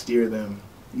things and steer them.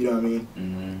 You know what I mean?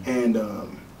 Mm-hmm. And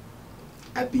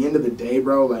at the end of the day,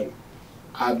 bro, like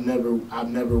I've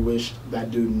never wished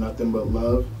that dude nothing but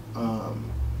love.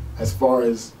 As far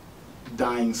as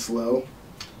dying slow,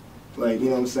 like, you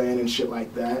know what I'm saying, and shit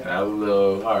like that. That was a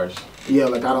little harsh. Yeah,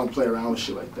 like I don't play around with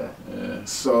shit like that. Yeah.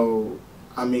 So,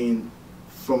 I mean,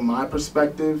 from my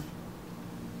perspective,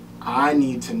 I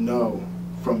need to know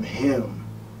from him,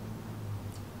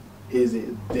 is it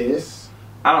this?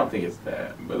 I don't think it's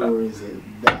that, but or is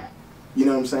it that? You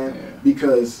know what I'm saying? Yeah.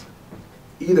 Because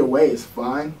either way is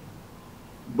fine,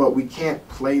 but we can't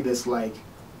play this like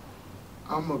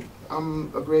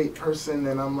I'm a great person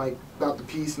and I'm like about the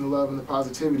peace and the love and the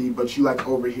positivity, but you like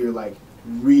over here like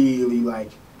really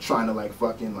like trying to like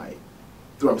fucking like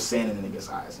throw sand in a nigga's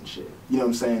eyes and shit. You know what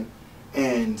I'm saying?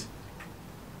 And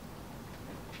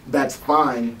that's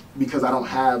fine because I don't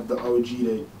have the OG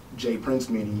to Jay Prince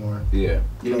me anymore. yeah.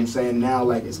 You know what I'm saying? Now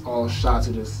like it's all shots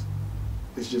of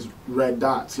it's just red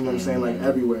dots, you know what I'm saying, like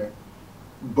everywhere.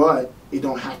 But it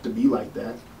don't have to be like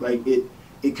that. Like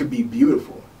it could be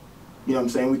beautiful. You know what I'm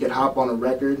saying? We could hop on a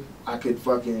record. I could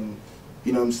fucking,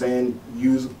 you know what I'm saying,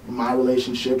 use my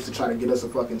relationships to try to get us a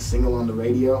fucking single on the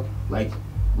radio. Like,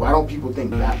 why don't people think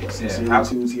that was Sincerely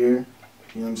Tu's here?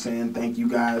 You know what I'm saying? Thank you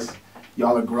guys.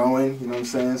 Y'all are growing, you know what I'm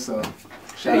saying? So,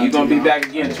 shout out you gonna to be y'all. back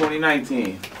again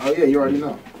 2019. Oh yeah, you already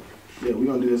know. Yeah, we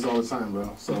gonna do this all the time,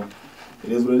 bro. So,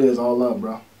 it is what it is. All love,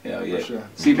 bro. Hell yeah. For sure.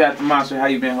 See, Pat the Monster, how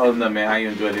you been holding up, man? How you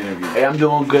enjoyed the interview? Hey, I'm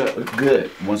doing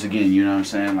good. Once again, you know what I'm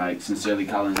saying? Like, Sincerely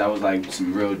Collins, that was like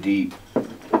some real deep,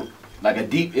 like a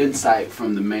deep insight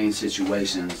from the main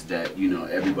situations that, you know,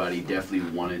 everybody definitely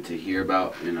wanted to hear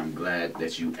about, and I'm glad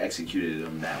that you executed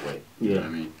them that way. You know what I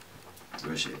mean?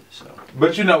 Real shit, so.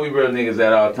 But you know we real niggas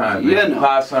at all times. Yeah, man. no.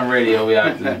 Podson Radio, we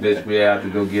out this bitch. We out to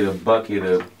go get a bucket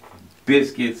of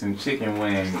biscuits and chicken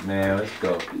wings, man. Let's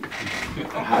go.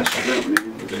 Hot shit,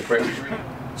 man.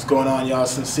 What's going on, y'all?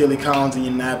 Sincerely Collins, and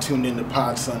you're now tuned into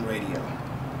Podson Radio.